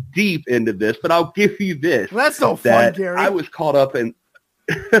too deep into this, but I'll give you this. Well, that's no fun, Gary. I was caught up in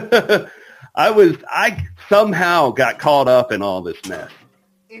I somehow got caught up in all this mess.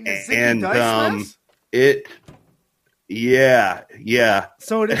 In the Zicky Dice mess? Yeah.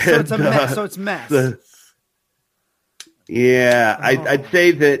 So it's a mess. So it's mess. I'd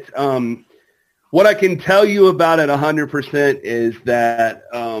say that what I can tell you about it 100% is that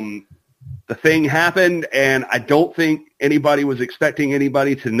the thing happened, and I don't think anybody was expecting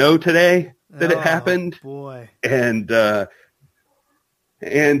anybody to know today that it happened. Boy. And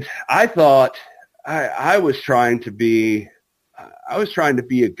I thought I was trying to be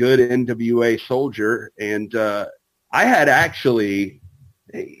a good NWA soldier, and I had actually,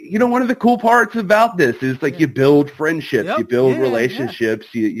 one of the cool parts about this is like you build friendships, you build relationships,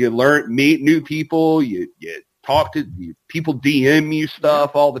 you meet new people, you talk to people, DM you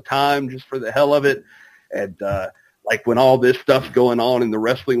stuff all the time just for the hell of it. And like when all this stuff's going on in the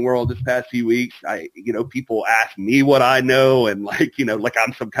wrestling world this past few weeks, people ask me what I know, and like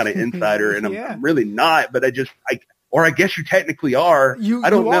I'm some kind of insider, and I'm really not, but or I guess you technically are. I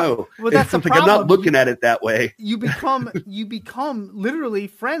don't know. Well, that's the problem. I'm not looking at it that way. You become literally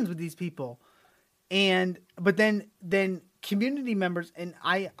friends with these people, but then community members, and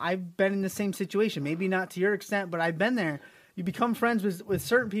I've been in the same situation. Maybe not to your extent, but I've been there. You become friends with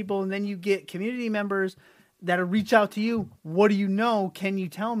certain people, and then you get community members that'll reach out to you. What do you know? Can you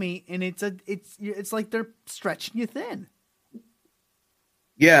tell me? And it's like they're stretching you thin.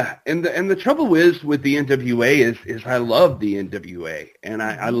 Yeah, and the trouble is with the NWA is I love the NWA, and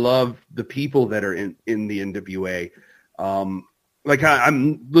I love the people that are in the NWA.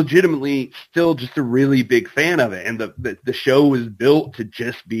 I'm legitimately still just a really big fan of it, and the show was built to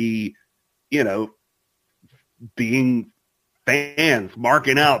just be, being fans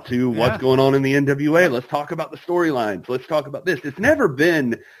marking out to what's going on in the NWA. Let's talk about the storylines. Let's talk about this. It's never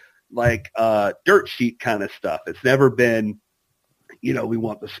been like dirt sheet kind of stuff. It's never been, we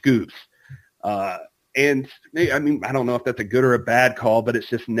want the scoops. And I mean, I don't know if that's a good or a bad call, but it's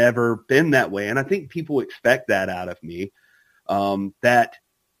just never been that way. And I think people expect that out of me, that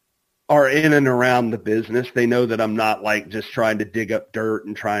are in and around the business. They know that I'm not like just trying to dig up dirt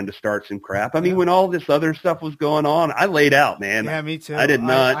and trying to start some crap. I mean, when all this other stuff was going on, I laid out, man. Yeah, me too. I did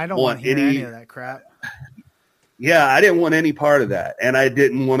not I don't want hear any of that crap. Yeah, I didn't want any part of that. And I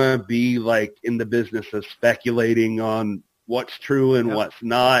didn't want to be like in the business of speculating on what's true and what's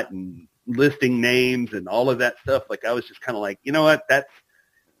not and listing names and all of that stuff. Like I was just kind of like, you know what,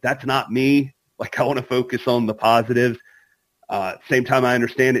 that's not me. Like I want to focus on the positives. Same time, I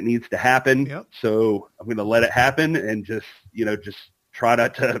understand it needs to happen. Yep. So I'm going to let it happen and just try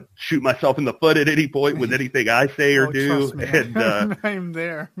not to shoot myself in the foot at any point with anything I say or do. Trust me. And I'm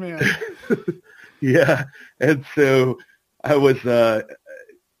there, man. Yeah. And so I was, I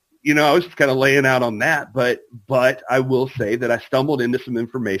was just kind of laying out on that, but I will say that I stumbled into some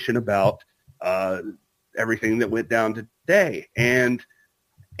information about everything that went down today. And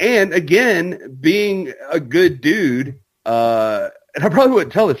again, being a good dude, and I probably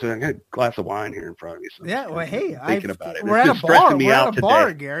wouldn't tell this, but I got a glass of wine here in front of me. So yeah, well, hey, thinking about it. We're at a bar. We're at a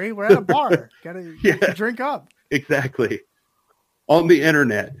bar, Gary. We're at a bar. Gotta drink up. Exactly. On the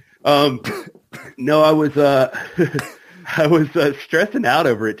internet. No, I was I was stressing out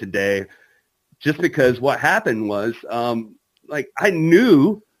over it today, just because what happened was, I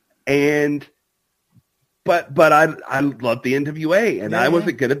knew, but I loved the NWA, and I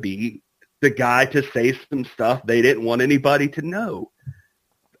wasn't going to be the guy to say some stuff they didn't want anybody to know.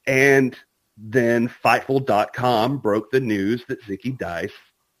 And then Fightful.com broke the news that Zicky Dice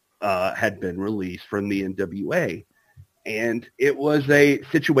had been released from the NWA. And it was a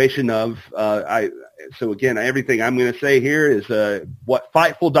situation of, so again, everything I'm going to say here is what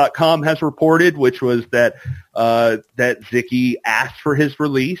Fightful.com has reported, which was that Zicky asked for his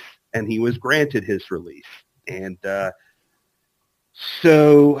release and he was granted his release. And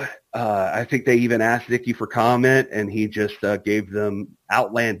so I think they even asked Zicky for comment, and he just gave them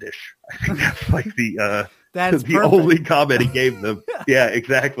outlandish. I think that's like that's the only comment he gave them. Yeah,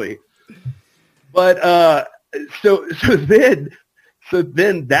 exactly. But so then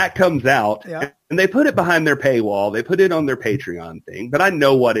that comes out, and they put it behind their paywall. They put it on their Patreon thing, but I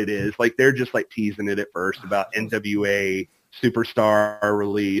know what it is. Like they're just like teasing it at first about NWA Superstar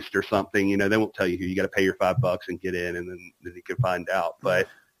released or something. They won't tell you who. You got to pay your $5 and get in, and then you can find out. But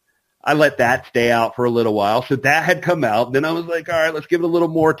I let that stay out for a little while. So that had come out. Then I was like, all right, let's give it a little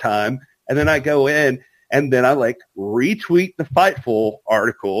more time. And then I go in, and then I retweet the Fightful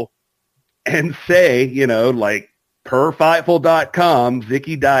article and say, per Fightful.com,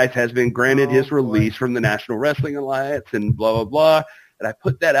 Zicky Dice has been granted his release from the National Wrestling Alliance and blah, blah, blah. And I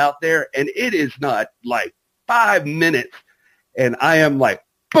put that out there, and it is not like 5 minutes. And I am like,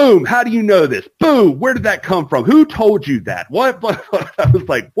 boom, how do you know this? Boom, where did that come from? Who told you that? What? I was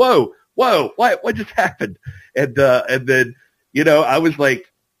like, whoa, what just happened? And then, I was like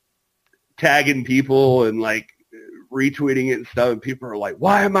tagging people and like retweeting it and stuff, and people are like,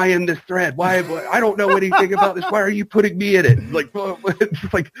 why am I in this thread? I don't know anything about this. Why are you putting me in it? Like, it's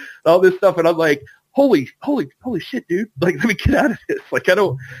just like all this stuff. And I'm like, holy shit, dude. Like, let me get out of this. Like, I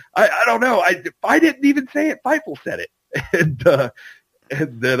don't know. I didn't even say it. Fightful said it. And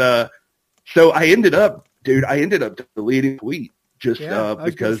then, so I ended up deleting the tweet just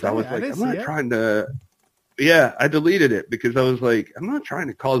because I was like, I'm not trying to, I deleted it because I was like, I'm not trying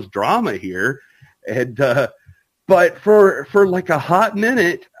to cause drama here. And, but for like a hot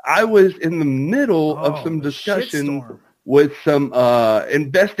minute, I was in the middle of some discussion with some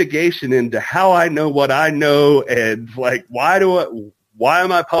investigation into how I know what I know, and like why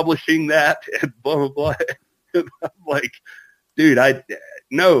am I publishing that, and blah blah blah. And I'm like, dude, I'm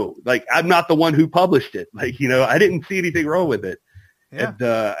not the one who published it. Like, I didn't see anything wrong with it. Yeah.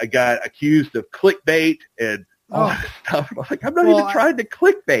 And I got accused of clickbait and all that stuff. I'm like, I'm not even trying to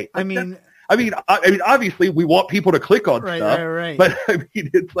clickbait. Like, I mean, obviously we want people to click on stuff, right. But I mean,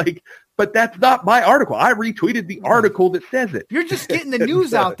 it's like, but that's not my article. I retweeted the article that says it. You're just getting the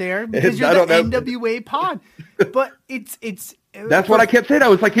news out there because you're the NWA pod. But it's that's what I kept saying. I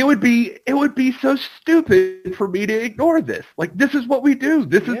was like, it would be so stupid for me to ignore this. Like, this is what we do.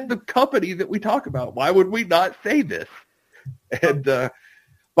 This is the company that we talk about. Why would we not say this? And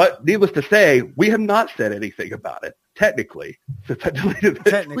but needless to say, we have not said anything about it. Technically, since I deleted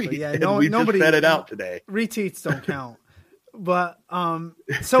the tweet, and we just set it out today. Retweets don't count. But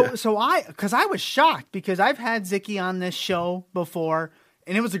because I was shocked because I've had Zicky on this show before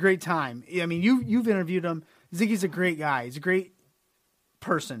and it was a great time. I mean, you've interviewed him. Zicky's a great guy. He's a great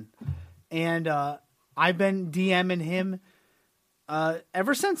person. And I've been DMing him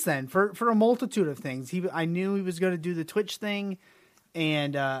ever since then for a multitude of things. I knew he was going to do the Twitch thing,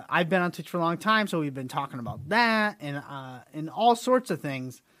 and I've been on Twitch for a long time, so we've been talking about that and all sorts of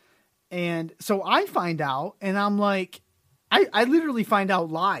things. And so I find out, and I'm like, I literally find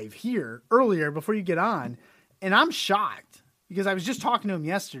out live here earlier before you get on, and I'm shocked because I was just talking to him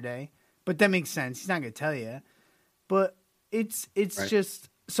yesterday. But that makes sense. He's not going to tell you. But it's right. Just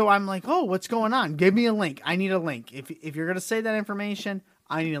so I'm like, oh, what's going on? Give me a link. I need a link. If you're going to say that information,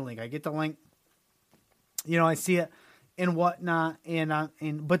 I need a link. I get the link. You know, I see it and whatnot.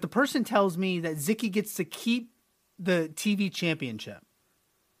 But the person tells me that Zicky gets to keep the TV championship.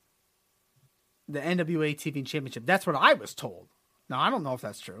 The NWA TV championship. That's what I was told. Now, I don't know if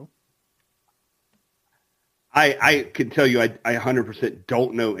that's true. I can tell you I 100%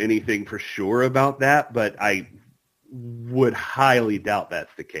 don't know anything for sure about that, but I would highly doubt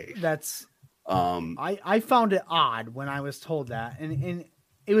that's the case. That's I found it odd when I was told that, and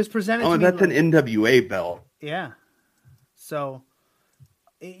it was presented to me. Oh, that's an NWA belt. Yeah. So,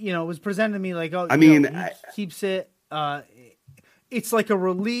 you know, it was presented to me like, oh, he keeps it. It's like a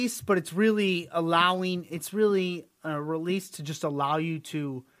release, but it's really it's really a release to just allow you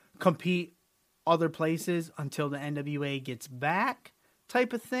to compete other places until the NWA gets back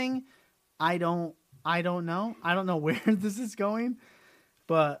type of thing. I don't know. I don't know where this is going,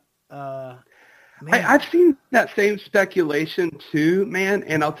 but I've seen that same speculation too, man.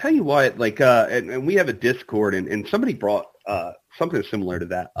 And I'll tell you what, like, and we have a Discord and somebody brought something similar to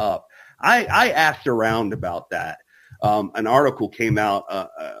that up. I asked around about that. An article came out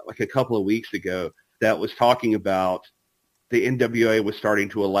like a couple of weeks ago that was talking about the NWA was starting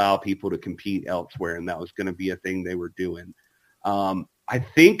to allow people to compete elsewhere, and that was going to be a thing they were doing. I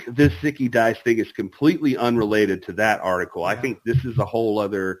think this Zicky Dice thing is completely unrelated to that article. Yeah. I think this is a whole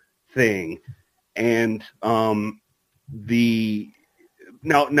other thing. And now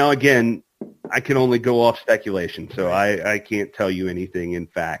again, I can only go off speculation, so I can't tell you anything in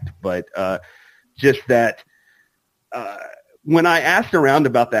fact. But just that when I asked around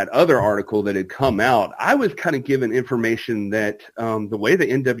about that other article that had come out, I was kind of given information that the way the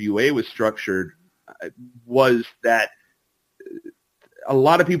NWA was structured was that a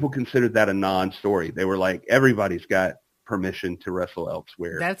lot of people considered that a non-story. They were like, everybody's got permission to wrestle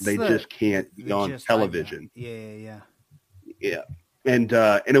elsewhere. They just can't be on television. Yeah. And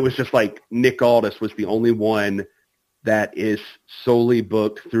it was just like Nick Aldis was the only one that is solely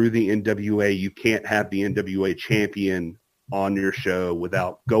booked through the NWA. You can't have the NWA champion on your show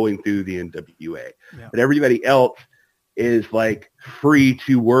without going through the NWA. Yeah. But everybody else is like free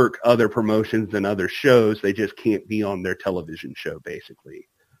to work other promotions and other shows. They just can't be on their television show, basically.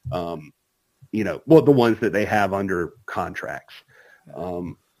 The ones that they have under contracts.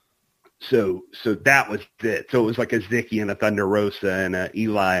 So that was it. So it was like a Zicky and a Thunder Rosa and a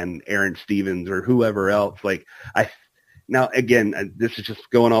Eli and Aaron Stevens or whoever else. Like now again, this is just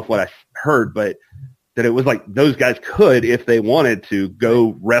going off what I heard, but that it was like those guys could, if they wanted to,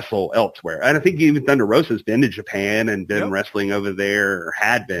 go wrestle elsewhere. And I think even Thunder Rosa's been to Japan and been wrestling over there, or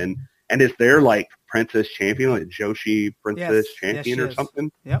had been, and is there like Princess Champion, like Joshi Princess Champion or something.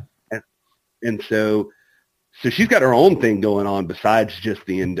 Yep. And so she's got her own thing going on besides just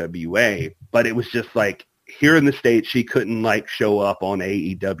the NWA. But it was just like here in the States, she couldn't like show up on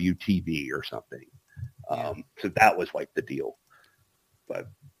AEW TV or something. So that was like the deal. But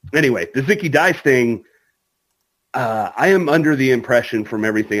anyway, the Zicky Dice thing, I am under the impression from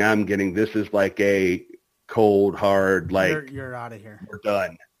everything I'm getting, this is like a cold, hard, like you're out of here. We're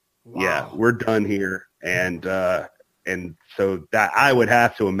done. Wow. Yeah, we're done here. And so that I would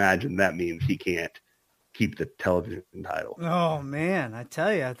have to imagine that means he can't keep the television title. Oh man, I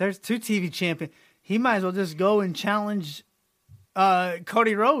tell you, there's two TV champions. He might as well just go and challenge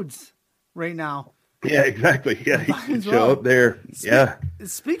Cody Rhodes right now. Yeah, exactly. Yeah, he can show up there.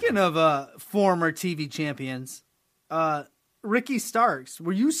 Speaking of former TV champions, Ricky Starks,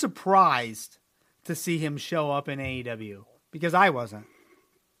 were you surprised to see him show up in AEW? Because I wasn't.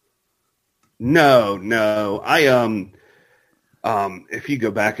 No. I if you go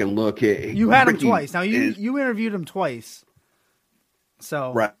back and look at you had him twice. Now you interviewed him twice.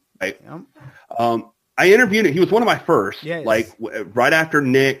 So right. Yep. I interviewed him. He was one of my first. Yes. Like right after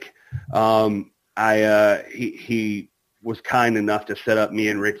Nick. He was kind enough to set up me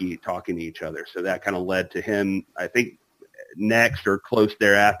and Ricky talking to each other. So that kind of led to him, I think, next or close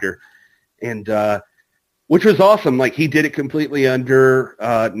thereafter. And which was awesome. Like he did it completely under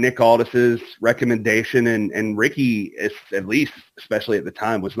Nick Aldis's recommendation, and Ricky, is, at least especially at the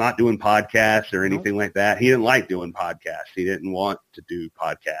time, was not doing podcasts or anything like that. He didn't like doing podcasts. He didn't want to do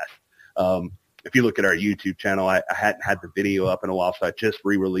podcasts. If you look at our YouTube channel, I hadn't had the video up in a while, so I just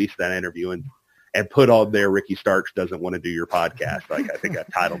re-released that interview and put on there, Ricky Starks doesn't want to do your podcast. Like I think I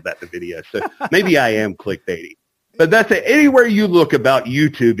titled that the video. So maybe I am clickbaity. But that's it. Anywhere you look about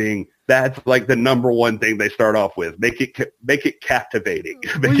YouTubing, that's like the number one thing they start off with. Make it captivating.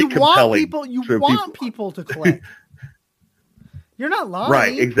 Make it compelling. You want people to click. You're not lying.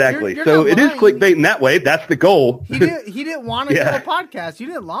 Right, exactly. You're so not it lying. is clickbait in that way. That's the goal. He didn't want to do a podcast. You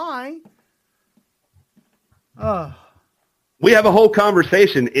didn't lie. We have a whole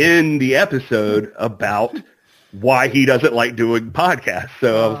conversation in the episode about why he doesn't like doing podcasts.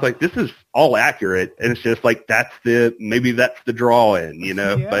 So I was like, this is all accurate. And it's just like, maybe that's the draw in, you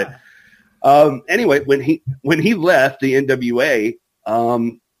know? Yeah. But anyway, when he left the NWA,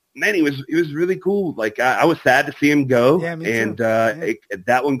 man, he was really cool. Like I was sad to see him go. Yeah, me too. And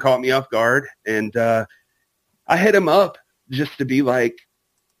that one caught me off guard. And I hit him up just to be like,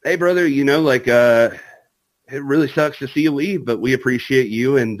 hey brother, you know, like, it really sucks to see you leave, but we appreciate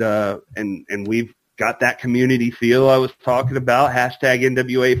you. And we've got that community feel I was talking about. Hashtag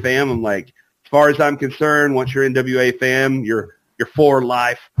NWA fam. I'm like, as far as I'm concerned, once you're NWA fam, you're for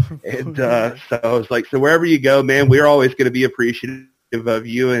life. And so I was like, so wherever you go, man, we're always going to be appreciative of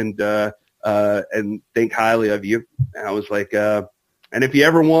you and think highly of you. And I was like, and if you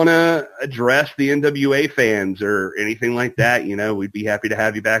ever want to address the NWA fans or anything like that, you know, we'd be happy to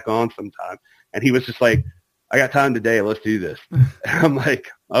have you back on sometime. And he was just like, I got time today. Let's do this. And I'm like,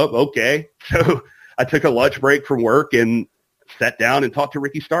 oh, okay. So I took a lunch break from work and sat down and talked to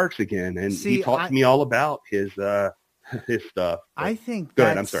Ricky Starks again. And he talked to me all about his stuff. But I think go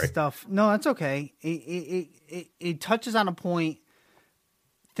ahead. I'm sorry. No, that's okay. It touches on a point,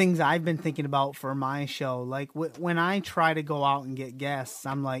 things I've been thinking about for my show. Like when I try to go out and get guests,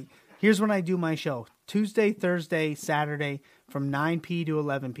 I'm like, here's when I do my show. Tuesday, Thursday, Saturday from 9p to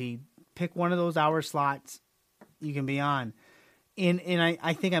 11p. Pick one of those hour slots you can be on. And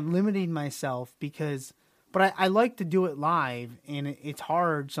I think I'm limiting myself but I like to do it live, and it's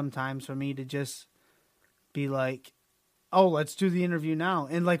hard sometimes for me to just be like, oh, let's do the interview now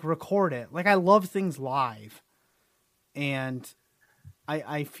and like record it. Like I love things live, and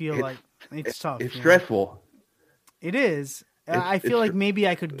I feel like it's tough. It's stressful. It is. I feel like maybe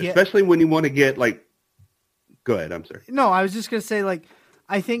I could get, especially when you want to get like, go ahead. I'm sorry. No, I was just going to say, like,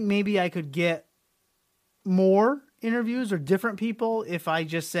 I think maybe I could get more interviews or different people if I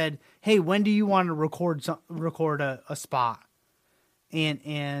just said, hey, when do you want to record a spot?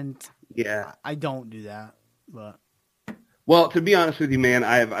 And yeah, I don't do that, but. Well, to be honest with you, man,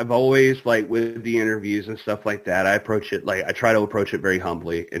 I've always, like, with the interviews and stuff like that, I try to approach it very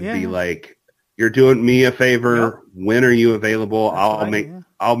humbly and be like, you're doing me a favor. Yep. When are you available?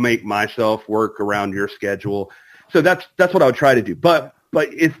 I'll make myself work around your schedule. So that's what I would try to do. But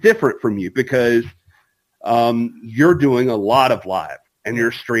it's different from you because you're doing a lot of live and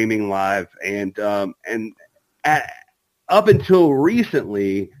you're streaming live and up until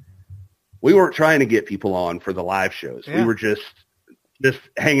recently, we weren't trying to get people on for the live shows. Yeah. We were just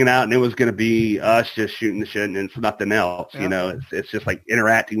hanging out, and it was going to be us just shooting the shit, and it's nothing else. Yeah. You know, it's just like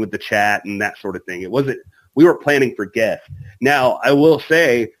interacting with the chat and that sort of thing. We weren't planning for guests. Now, I will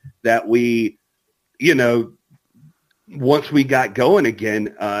say that we, you know, once we got going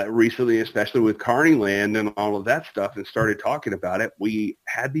again recently, especially with Carneyland and all of that stuff, and started talking about it, we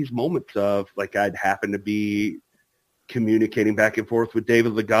had these moments of, like, I'd happen to be communicating back and forth with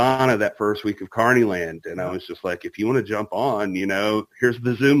David Lagana that first week of Carneyland, and I was just like, if you want to jump on, you know, here's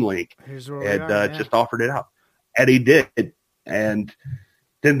the Zoom link, and just offered it out, and he did, and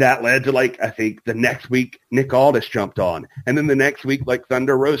then that led to, like, I think the next week Nick Aldis jumped on, and then the next week, like,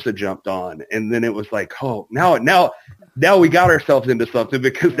 Thunder Rosa jumped on, and then it was like, oh, now we got ourselves into something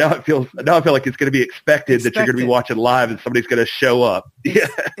because now I feel like it's going to be expected that you're going to be watching live and somebody's going to show up.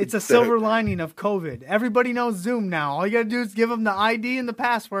 It's a silver lining of COVID. Everybody knows Zoom now. All you got to do is give them the ID and the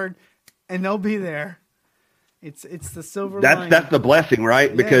password, and they'll be there. It's the silver lining. That's the blessing,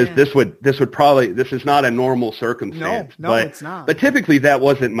 right? Because this is not a normal circumstance. No, it's not. But typically that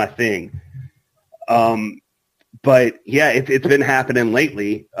wasn't my thing. But yeah, it's been happening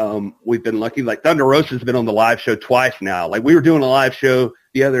lately. We've been lucky. Like Thunder Rosa's been on the live show twice now. Like we were doing a live show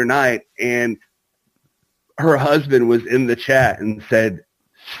the other night, and her husband was in the chat and said,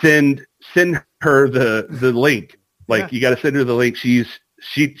 "Send her the link. Like you got to send her the link. She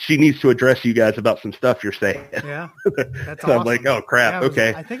needs to address you guys about some stuff you're saying." Yeah, that's so awesome. I'm like, oh crap,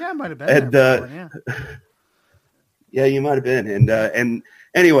 okay. I think I might have been there before, Yeah, you might have been. And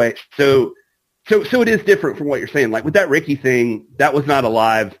anyway, so it is different from what you're saying. Like with that Ricky thing, that was not a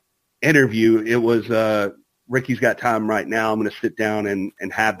live interview. It was Ricky's got time right now. I'm going to sit down and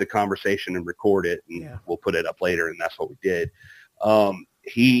have the conversation and record it, and we'll put it up later. And that's what we did.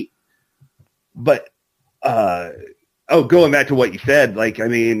 Going back to what you said, like, I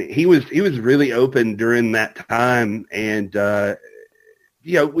mean, he was really open during that time. And,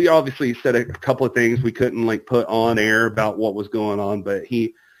 we obviously said a couple of things we couldn't like put on air about what was going on, but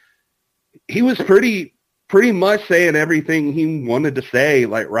he was pretty much saying everything he wanted to say,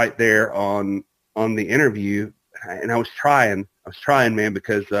 like right there on the interview. And I was trying, man,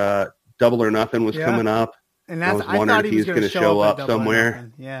 because Double or Nothing was coming up. And I was wondering if he was going to show up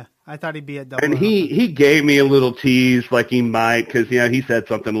somewhere. Yeah, I thought he'd be at Double. And he gave me a little tease, like he might, because he said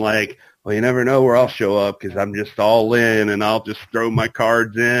something like, "Well, you never know where I'll show up because I'm just all in, and I'll just throw my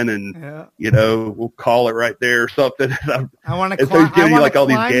cards in, and we'll call it right there or something." I want to. So he's giving you like all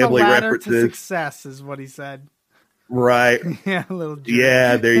these gambling references. To success is what he said. Right. Yeah, a little. Jerk.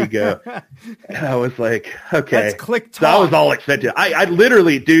 Yeah, there you go. And I was like, okay. Let's click talk. So I was all excited. I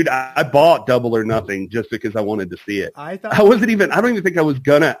literally, dude, I bought Double or Nothing just because I wanted to see it. I don't even think I was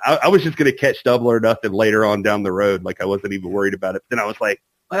gonna. I was just gonna catch Double or Nothing later on down the road. Like I wasn't even worried about it. Then I was like,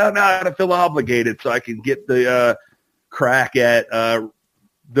 well, now I feel obligated so I can get the crack at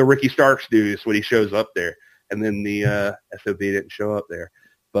the Ricky Starks news when he shows up there. And then the SOB didn't show up there.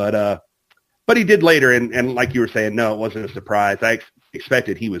 But he did later, and like you were saying, no, it wasn't a surprise. I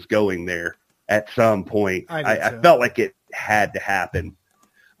expected he was going there at some point. I felt like it had to happen.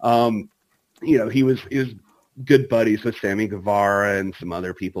 He was good buddies with Sammy Guevara and some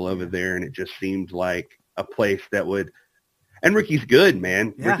other people over there, and it just seemed like a place that would – and Ricky's good,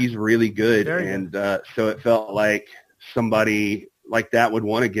 man. Yeah. Ricky's really good. And so it felt like somebody like that would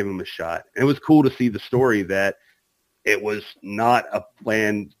want to give him a shot. And it was cool to see the story that it was not a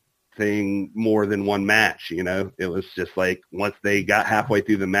planned – thing more than one match. It was just like once they got halfway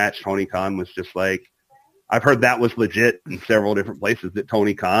through the match, Tony Khan was just like, I've heard that was legit in several different places, that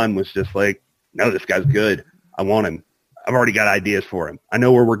Tony Khan was just like, no, this guy's good, I want him, I've already got ideas for him, I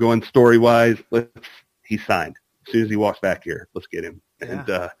know where we're going story wise, he's signed as soon as he walks back here, let's get him.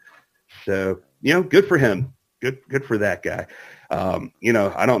 And so good for him, good for that guy.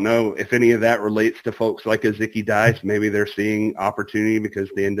 I don't know if any of that relates to folks like Zicky Dice. Maybe they're seeing opportunity because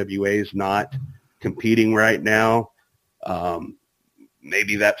the NWA is not competing right now.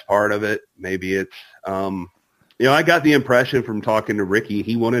 Maybe that's part of it. Maybe it's, I got the impression from talking to Ricky,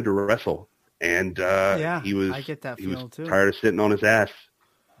 he wanted to wrestle, and he was, I get that feel too. Tired of sitting on his ass.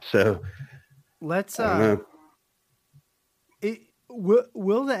 So let's, will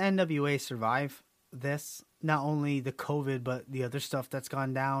the NWA survive this? Not only the COVID, but the other stuff that's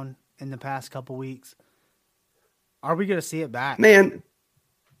gone down in the past couple weeks. Are we going to see it back? Man,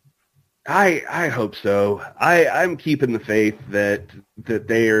 I hope so. I'm keeping the faith that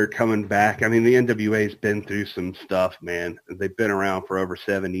they are coming back. I mean, the NWA's been through some stuff, man. They've been around for over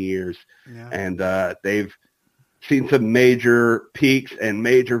 70 years, and they've seen some major peaks and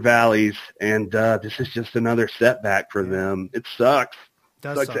major valleys, and this is just another setback for them. It sucks.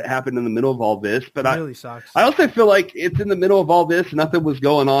 Sucks it happened in the middle of all this, but it really sucks. I also feel like it's in the middle of all this. Nothing was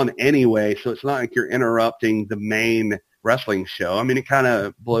going on anyway, so it's not like you're interrupting the main wrestling show. I mean, it kind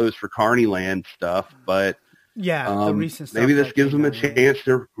of blows for Carneyland stuff, but the recent stuff maybe this gives them a chance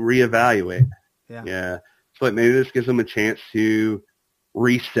to reevaluate. Yeah. So like maybe this gives them a chance to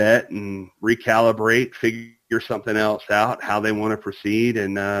reset and recalibrate, figure something else out, how they want to proceed,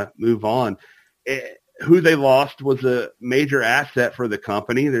 and move on. Who they lost was a major asset for the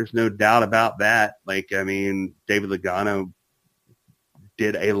company. There's no doubt about that. Like, I mean, David Lagana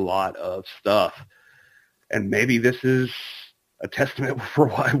did a lot of stuff. And maybe this is a testament for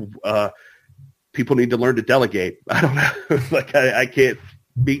why people need to learn to delegate. I don't know. Like, I can't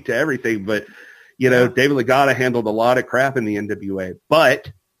speak to everything, but, David Lagana handled a lot of crap in the NWA.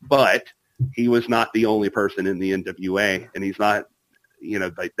 But he was not the only person in the NWA. And he's not,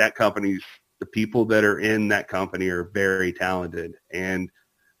 like that company's, the people that are in that company are very talented, and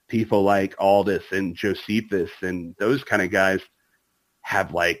people like Aldis and Josephus and those kind of guys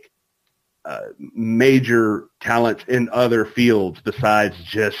have like major talents in other fields besides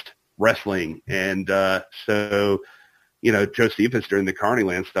just wrestling. And so, Josephus during the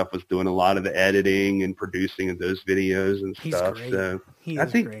Carneyland stuff was doing a lot of the editing and producing of those videos and stuff. Great. So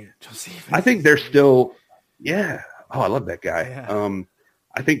I think they're still, Oh, I love that guy. Yeah.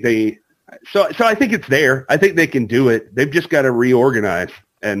 I think So I think it's there. I think they can do it. They've just got to reorganize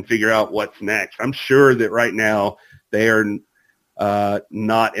and figure out what's next. I'm sure that right now they are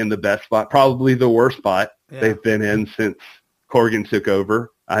not in the best spot, probably the worst spot they've been in since Corgan took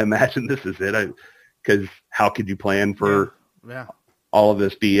over. I imagine this is it, because how could you plan for all of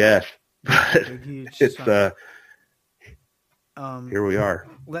this BS? But it's here we are.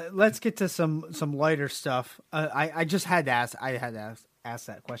 Let's get to some lighter stuff. I just had to ask. I had to ask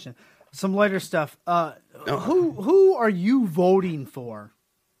that question. Some lighter stuff. Who are you voting for?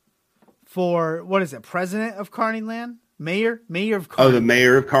 For what is it? President of Carneyland? Mayor of Carneyland. Oh, the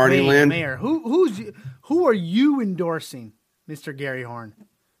mayor of Carneyland. Mayor. Who are you endorsing, Mr. Gary Horn?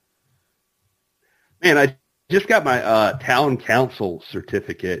 Man, I just got my town council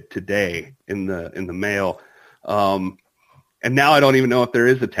certificate today in the mail, and now I don't even know if there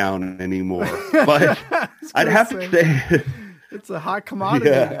is a town anymore. But I'd have to say it's a hot commodity.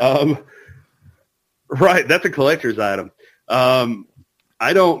 Yeah, right. That's a collector's item.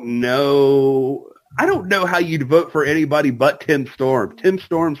 I don't know how you'd vote for anybody but Tim Storm. Tim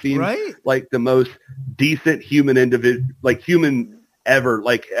Storm seems like the most decent human human ever.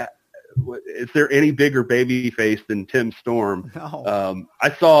 Like, is there any bigger baby face than Tim Storm? No.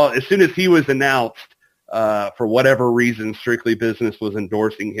 I saw as soon as he was announced, for whatever reason, Strictly Business was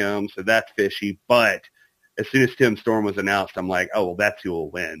endorsing him, so that's fishy. But as soon as Tim Storm was announced, I'm like, oh, well, that's who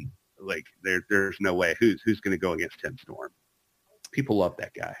will win. Like, there's no way. Who's going to go against Tim Storm? People love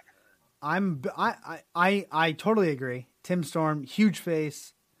that guy. I totally agree. Tim Storm, huge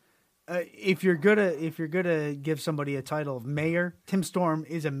face. If you're gonna give somebody a title of mayor, Tim Storm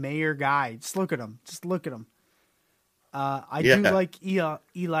is a mayor guy. Just look at him. I do like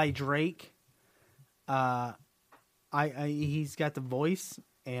Eli Drake. He's got the voice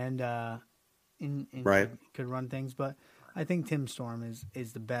and could run things, but I think Tim Storm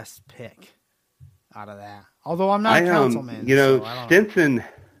is the best pick out of that. Although I'm not a councilman. Stinson,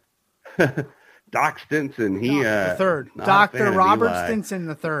 Doc Stinson, the third, Dr. Robert Stinson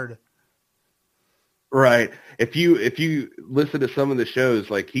the third. Right. If you listen to some of the shows,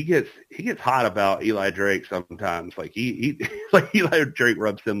 like he gets hot about Eli Drake sometimes. Like he like Eli Drake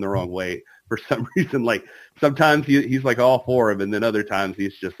rubs him the wrong way for some reason. Like sometimes he's like all for him, and then other times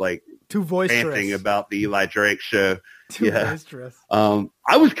he's just like too boisterous ranting about the Eli Drake show. Too boisterous.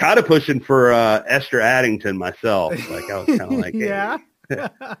 I was kind of pushing for Esther Addington myself. Like I was kind of like, yeah,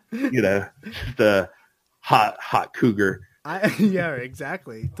 just a hot cougar. Yeah,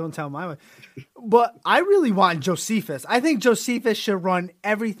 exactly. Don't tell my wife. But I really want Josephus. I think Josephus should run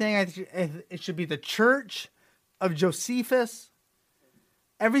everything. It should be the church of Josephus.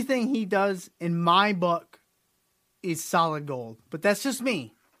 Everything he does, in my book, is solid gold. But that's just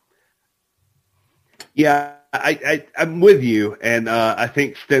me. Yeah, I'm with you, and I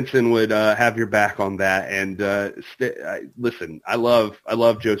think Stinson would have your back on that. And listen, I love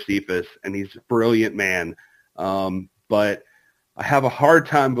Josephus, and he's a brilliant man. But I have a hard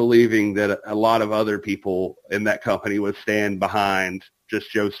time believing that a lot of other people in that company would stand behind just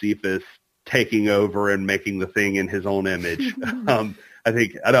Josephus taking over and making the thing in his own image.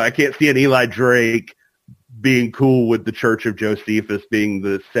 I can't see an Eli Drake being cool with the Church of Josephus being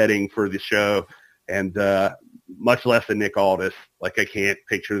the setting for the show, and much less a Nick Aldis. Like, I can't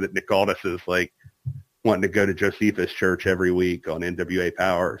picture that Nick Aldis is like wanting to go to Josephus Church every week on NWA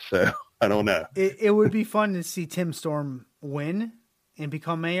Power. So I don't know. It would be fun to see Tim Storm win and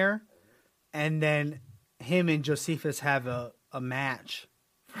become mayor, and then him and Josephus have a match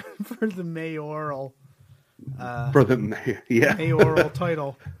for the mayoral mayoral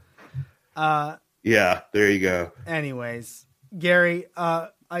title. Yeah, there you go. Anyways, Gary, I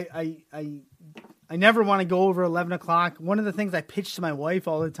never want to go over 11 o'clock. One of the things I pitch to my wife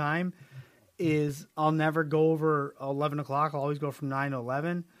all the time is I'll never go over 11 o'clock. I'll always go from 9 to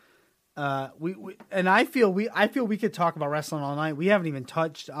 11. I feel we could talk about wrestling all night. We've only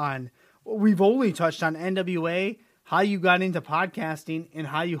touched on NWA, how you got into podcasting, and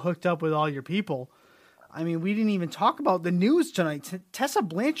how you hooked up with all your people. I mean, we didn't even talk about the news tonight. Tessa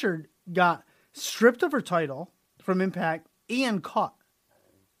Blanchard got stripped of her title from Impact and caught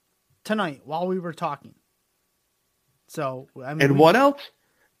tonight while we were talking. So, I mean, and what else?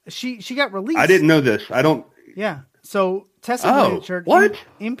 She got released. I didn't know this. I don't. Yeah. So Tessa Blanchard, what?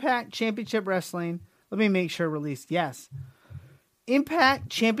 Impact Championship Wrestling. Let me make sure released. Yes. Impact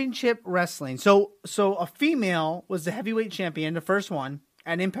Championship Wrestling. So a female was the heavyweight champion, the first one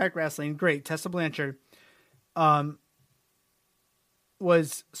at Impact Wrestling. Great. Tessa Blanchard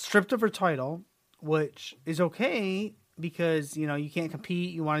was stripped of her title, which is okay because, you can't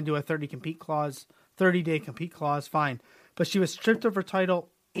compete. You want to do a 30-day compete clause. Fine. But she was stripped of her title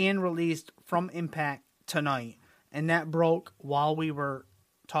and released from Impact tonight. And that broke while we were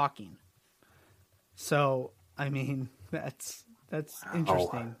talking. So, I mean, that's That's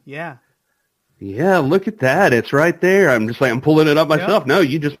interesting. Yeah. Yeah, look at that. It's right there. I'm just like, I'm pulling it up myself. Yep. No,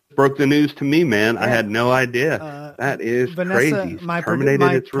 you just broke the news to me, man. Yeah. I had no idea. That is Vanessa, crazy. My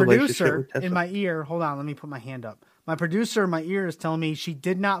producer in my ear, hold on, let me put my hand up. My producer in my ear is telling me she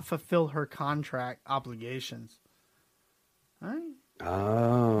did not fulfill her contract obligations. All right.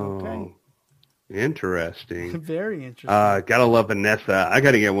 Oh. Okay. Interesting. Very interesting. Gotta love Vanessa. I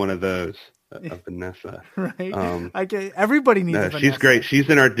gotta get one of those. Vanessa, right? Everybody needs. Vanessa. She's great. She's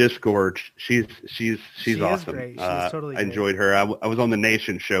in our Discord. She's awesome. She's great. She's totally. I enjoyed her. I was on the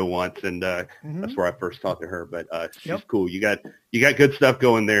Nation show once, and that's where I first talked to her. But she's cool. You got good stuff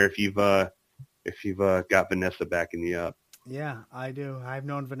going there. If you've got Vanessa backing you up. Yeah, I do. I've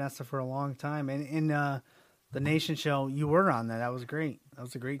known Vanessa for a long time, and in the Nation show, you were on there. That was great. That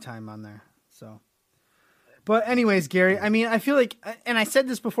was a great time on there. So. But anyways, Gary, I mean, I feel like, and I said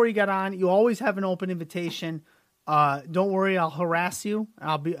this before you got on, you always have an open invitation. Don't worry, I'll harass you.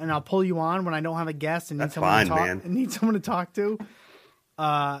 I'll pull you on when I don't have a guest and need someone to talk to.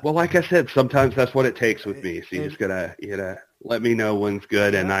 Well, like I said, sometimes that's what it takes with me. So you just gotta let me know when's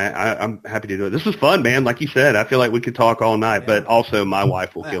good, and I'm happy to do it. This was fun, man. Like you said, I feel like we could talk all night, but also my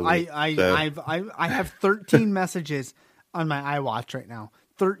wife will kill me. I have 13 messages on my iWatch right now.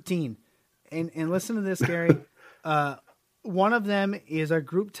 13. And listen to this, Gary. One of them is our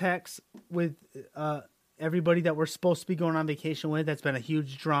group text with everybody that we're supposed to be going on vacation with. That's been a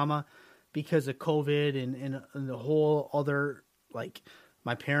huge drama because of COVID and the whole other, like,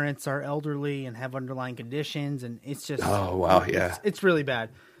 my parents are elderly and have underlying conditions, and it's just it's really bad.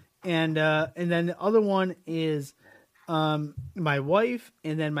 And then the other one is my wife,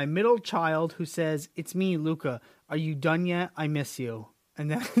 and then my middle child who says, "It's me, Luca. Are you done yet? I miss you."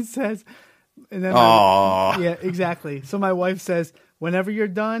 And then it says. And then yeah, exactly. So my wife says, "Whenever you're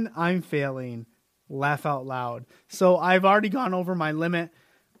done, I'm failing." Laugh out loud. So I've already gone over my limit,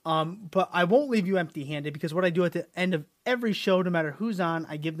 but I won't leave you empty-handed because what I do at the end of every show, no matter who's on,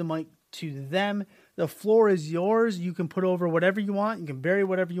 I give the mic to them. The floor is yours. You can put over whatever you want. You can bury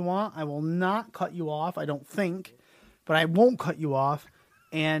whatever you want. I will not cut you off, I don't think, but I won't cut you off.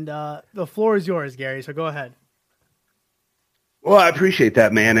 And the floor is yours, Gary, so go ahead. Well, I appreciate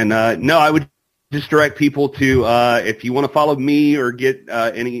that, man. And no, I would just direct people to if you want to follow me or get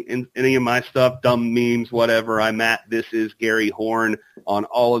any of my stuff, dumb memes, whatever. I'm at This Is Gary Horn on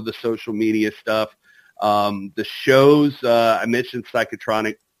all of the social media stuff. The shows I mentioned,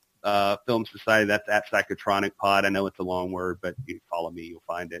 Psychotronic Film Society. That's at Psychotronic Pod. I know it's a long word, but if you follow me, you'll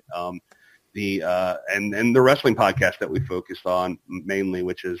find it. And the wrestling podcast that we focused on mainly,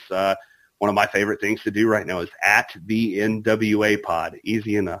 which is. One of my favorite things to do right now is at the NWA Pod.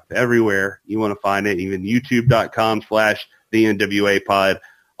 Easy enough. Everywhere you want to find it, even youtube.com/the NWA Pod,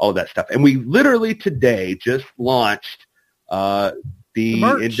 all of that stuff. And we literally today just launched the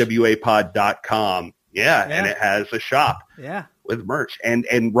NWApod.com. Yeah, and it has a shop with merch.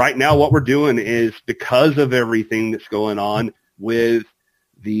 And right now what we're doing is because of everything that's going on with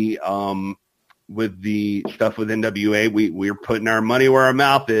the stuff with NWA, we're putting our money where our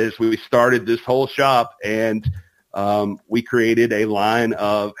mouth is. We started this whole shop, and we created a line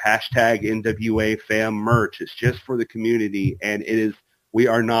of hashtag NWA fam merch. It's just for the community, and we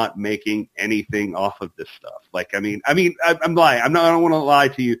are not making anything off of this stuff. Like, I'm lying. I don't want to lie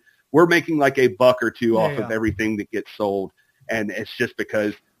to you. We're making like $1 or $2 off of everything that gets sold, and it's just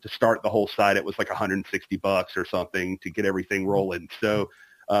because to start the whole site, it was like $160 or something to get everything rolling. So.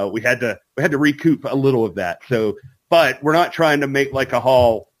 We had to recoup a little of that. So, but we're not trying to make like a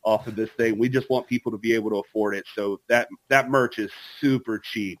haul off of this thing. We just want people to be able to afford it. So that merch is super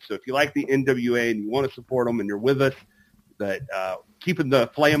cheap. So if you like the NWA and you want to support them and you're with us, that keeping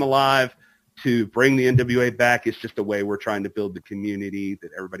the flame alive to bring the NWA back is just a way we're trying to build the community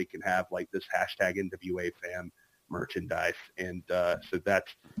that everybody can have like this hashtag NWA fam merchandise. And so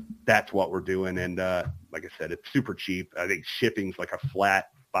that's what we're doing. And like I said, it's super cheap. I think shipping's like a flat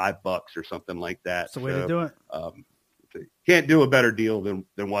 $5 or something like that. That's the way to do it. Can't do a better deal than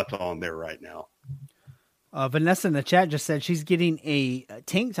what's on there right now. Vanessa in the chat just said she's getting a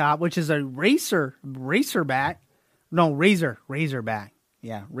tank top, which is a razorback.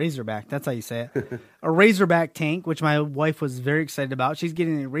 Yeah, Razorback. That's how you say it. A Razorback tank, which my wife was very excited about. She's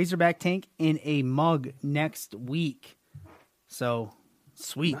getting a Razorback tank in a mug next week. So,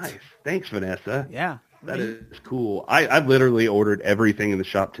 sweet. Nice. Thanks, Vanessa. Yeah. That is cool. I've literally ordered everything in the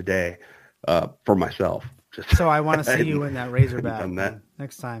shop today for myself. So I want to see you in that Razorback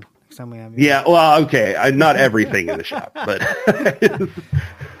next time we have you. Yeah, well, okay. Not everything in the shop, but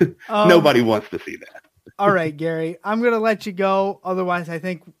nobody wants to see that. All right, Gary, I'm going to let you go. Otherwise, I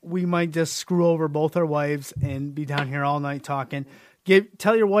think we might just screw over both our wives and be down here all night talking.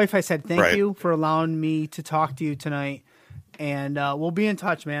 Tell your wife I said thank you for allowing me to talk to you tonight. And we'll be in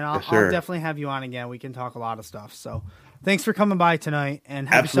touch, man. I'll definitely have you on again. We can talk a lot of stuff. So thanks for coming by tonight, and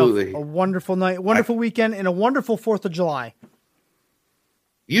have yourself a wonderful night, wonderful weekend, and a wonderful 4th of July.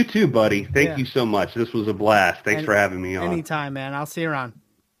 You too, buddy. Thank you so much. This was a blast. Thanks for having me on. Anytime, man. I'll see you around.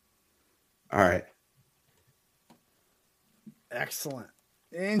 All right. Excellent.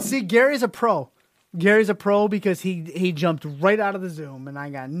 And see, Gary's a pro. Gary's a pro because he jumped right out of the Zoom, and I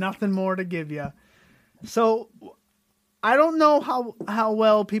got nothing more to give you. So I don't know how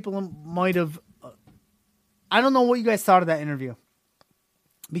well people might have. I don't know what you guys thought of that interview,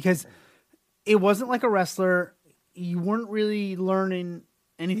 because it wasn't like a wrestler. You weren't really learning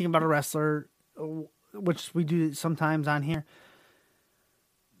anything about a wrestler, which we do sometimes on here.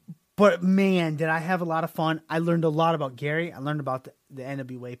 But man, did I have a lot of fun. I learned a lot about Gary. I learned about the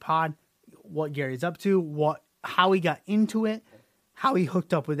NWA pod, what Gary's up to, how he got into it, how he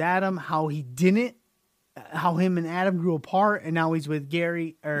hooked up with Adam, how he didn't, how him and Adam grew apart, and now he's with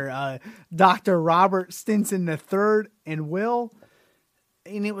Gary or Dr. Robert Stinson III and Will.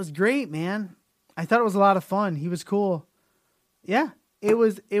 And it was great, man. I thought it was a lot of fun. He was cool. Yeah, it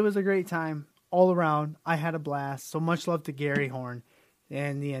was a great time all around. I had a blast. So much love to Gary Horn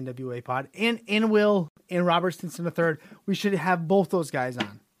and the NWA pod, and Will and Robert Stinson III. We should have both those guys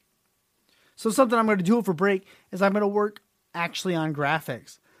on. So something I'm going to do for break is I'm going to work actually on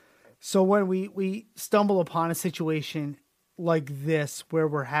graphics. So when we stumble upon a situation like this where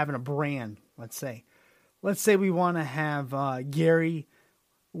we're having a brand, let's say we want to have Gary,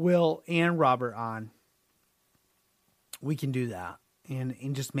 Will, and Robert on, we can do that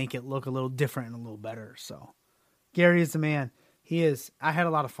and just make it look a little different and a little better. So Gary is the man. He is. I had a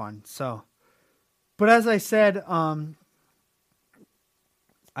lot of fun. So, but as I said,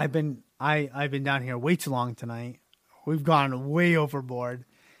 I've been down here way too long tonight. We've gone way overboard,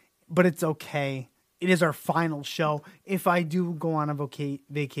 but it's okay. It is our final show. If I do go on a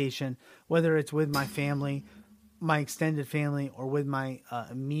vacation, whether it's with my family, my extended family, or with my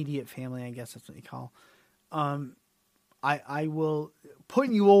immediate family, I guess that's what you call, I will put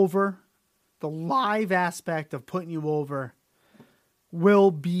you over. The live aspect of putting you over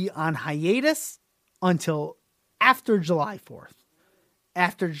will be on hiatus until after July 4th.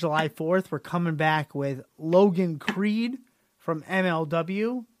 After July 4th, we're coming back with Logan Creed from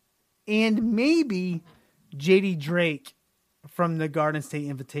MLW and maybe JD Drake from the Garden State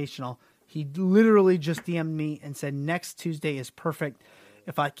Invitational. He literally just DM'd me and said next Tuesday is perfect.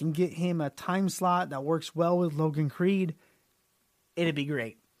 If I can get him a time slot that works well with Logan Creed, it'd be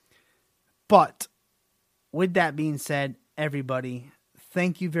great. But with that being said, everybody,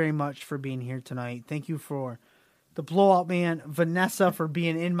 thank you very much for being here tonight. Thank you for the Blowout Man, Vanessa, for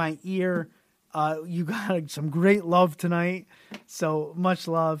being in my ear. You got some great love tonight. So much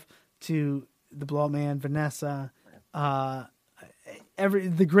love to the Blowout Man, Vanessa. The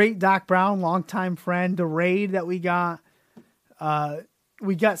great Doc Brown, longtime friend, the raid that we got.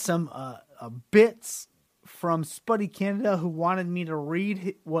 We got some bits from Spuddy Canada who wanted me to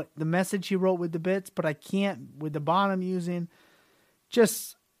read what the message he wrote with the bits, but I can't with the bond I'm using.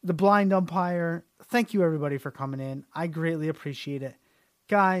 Just the blind umpire. Thank you, everybody, for coming in. I greatly appreciate it.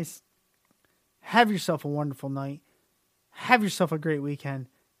 Guys, have yourself a wonderful night. Have yourself a great weekend.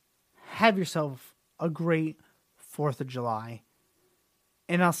 Have yourself a great 4th of July.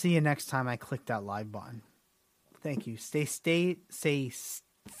 And I'll see you next time I click that live button. Thank you. Stay safe, stay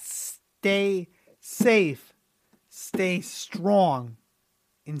strong,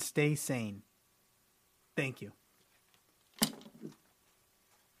 and stay sane. Thank you.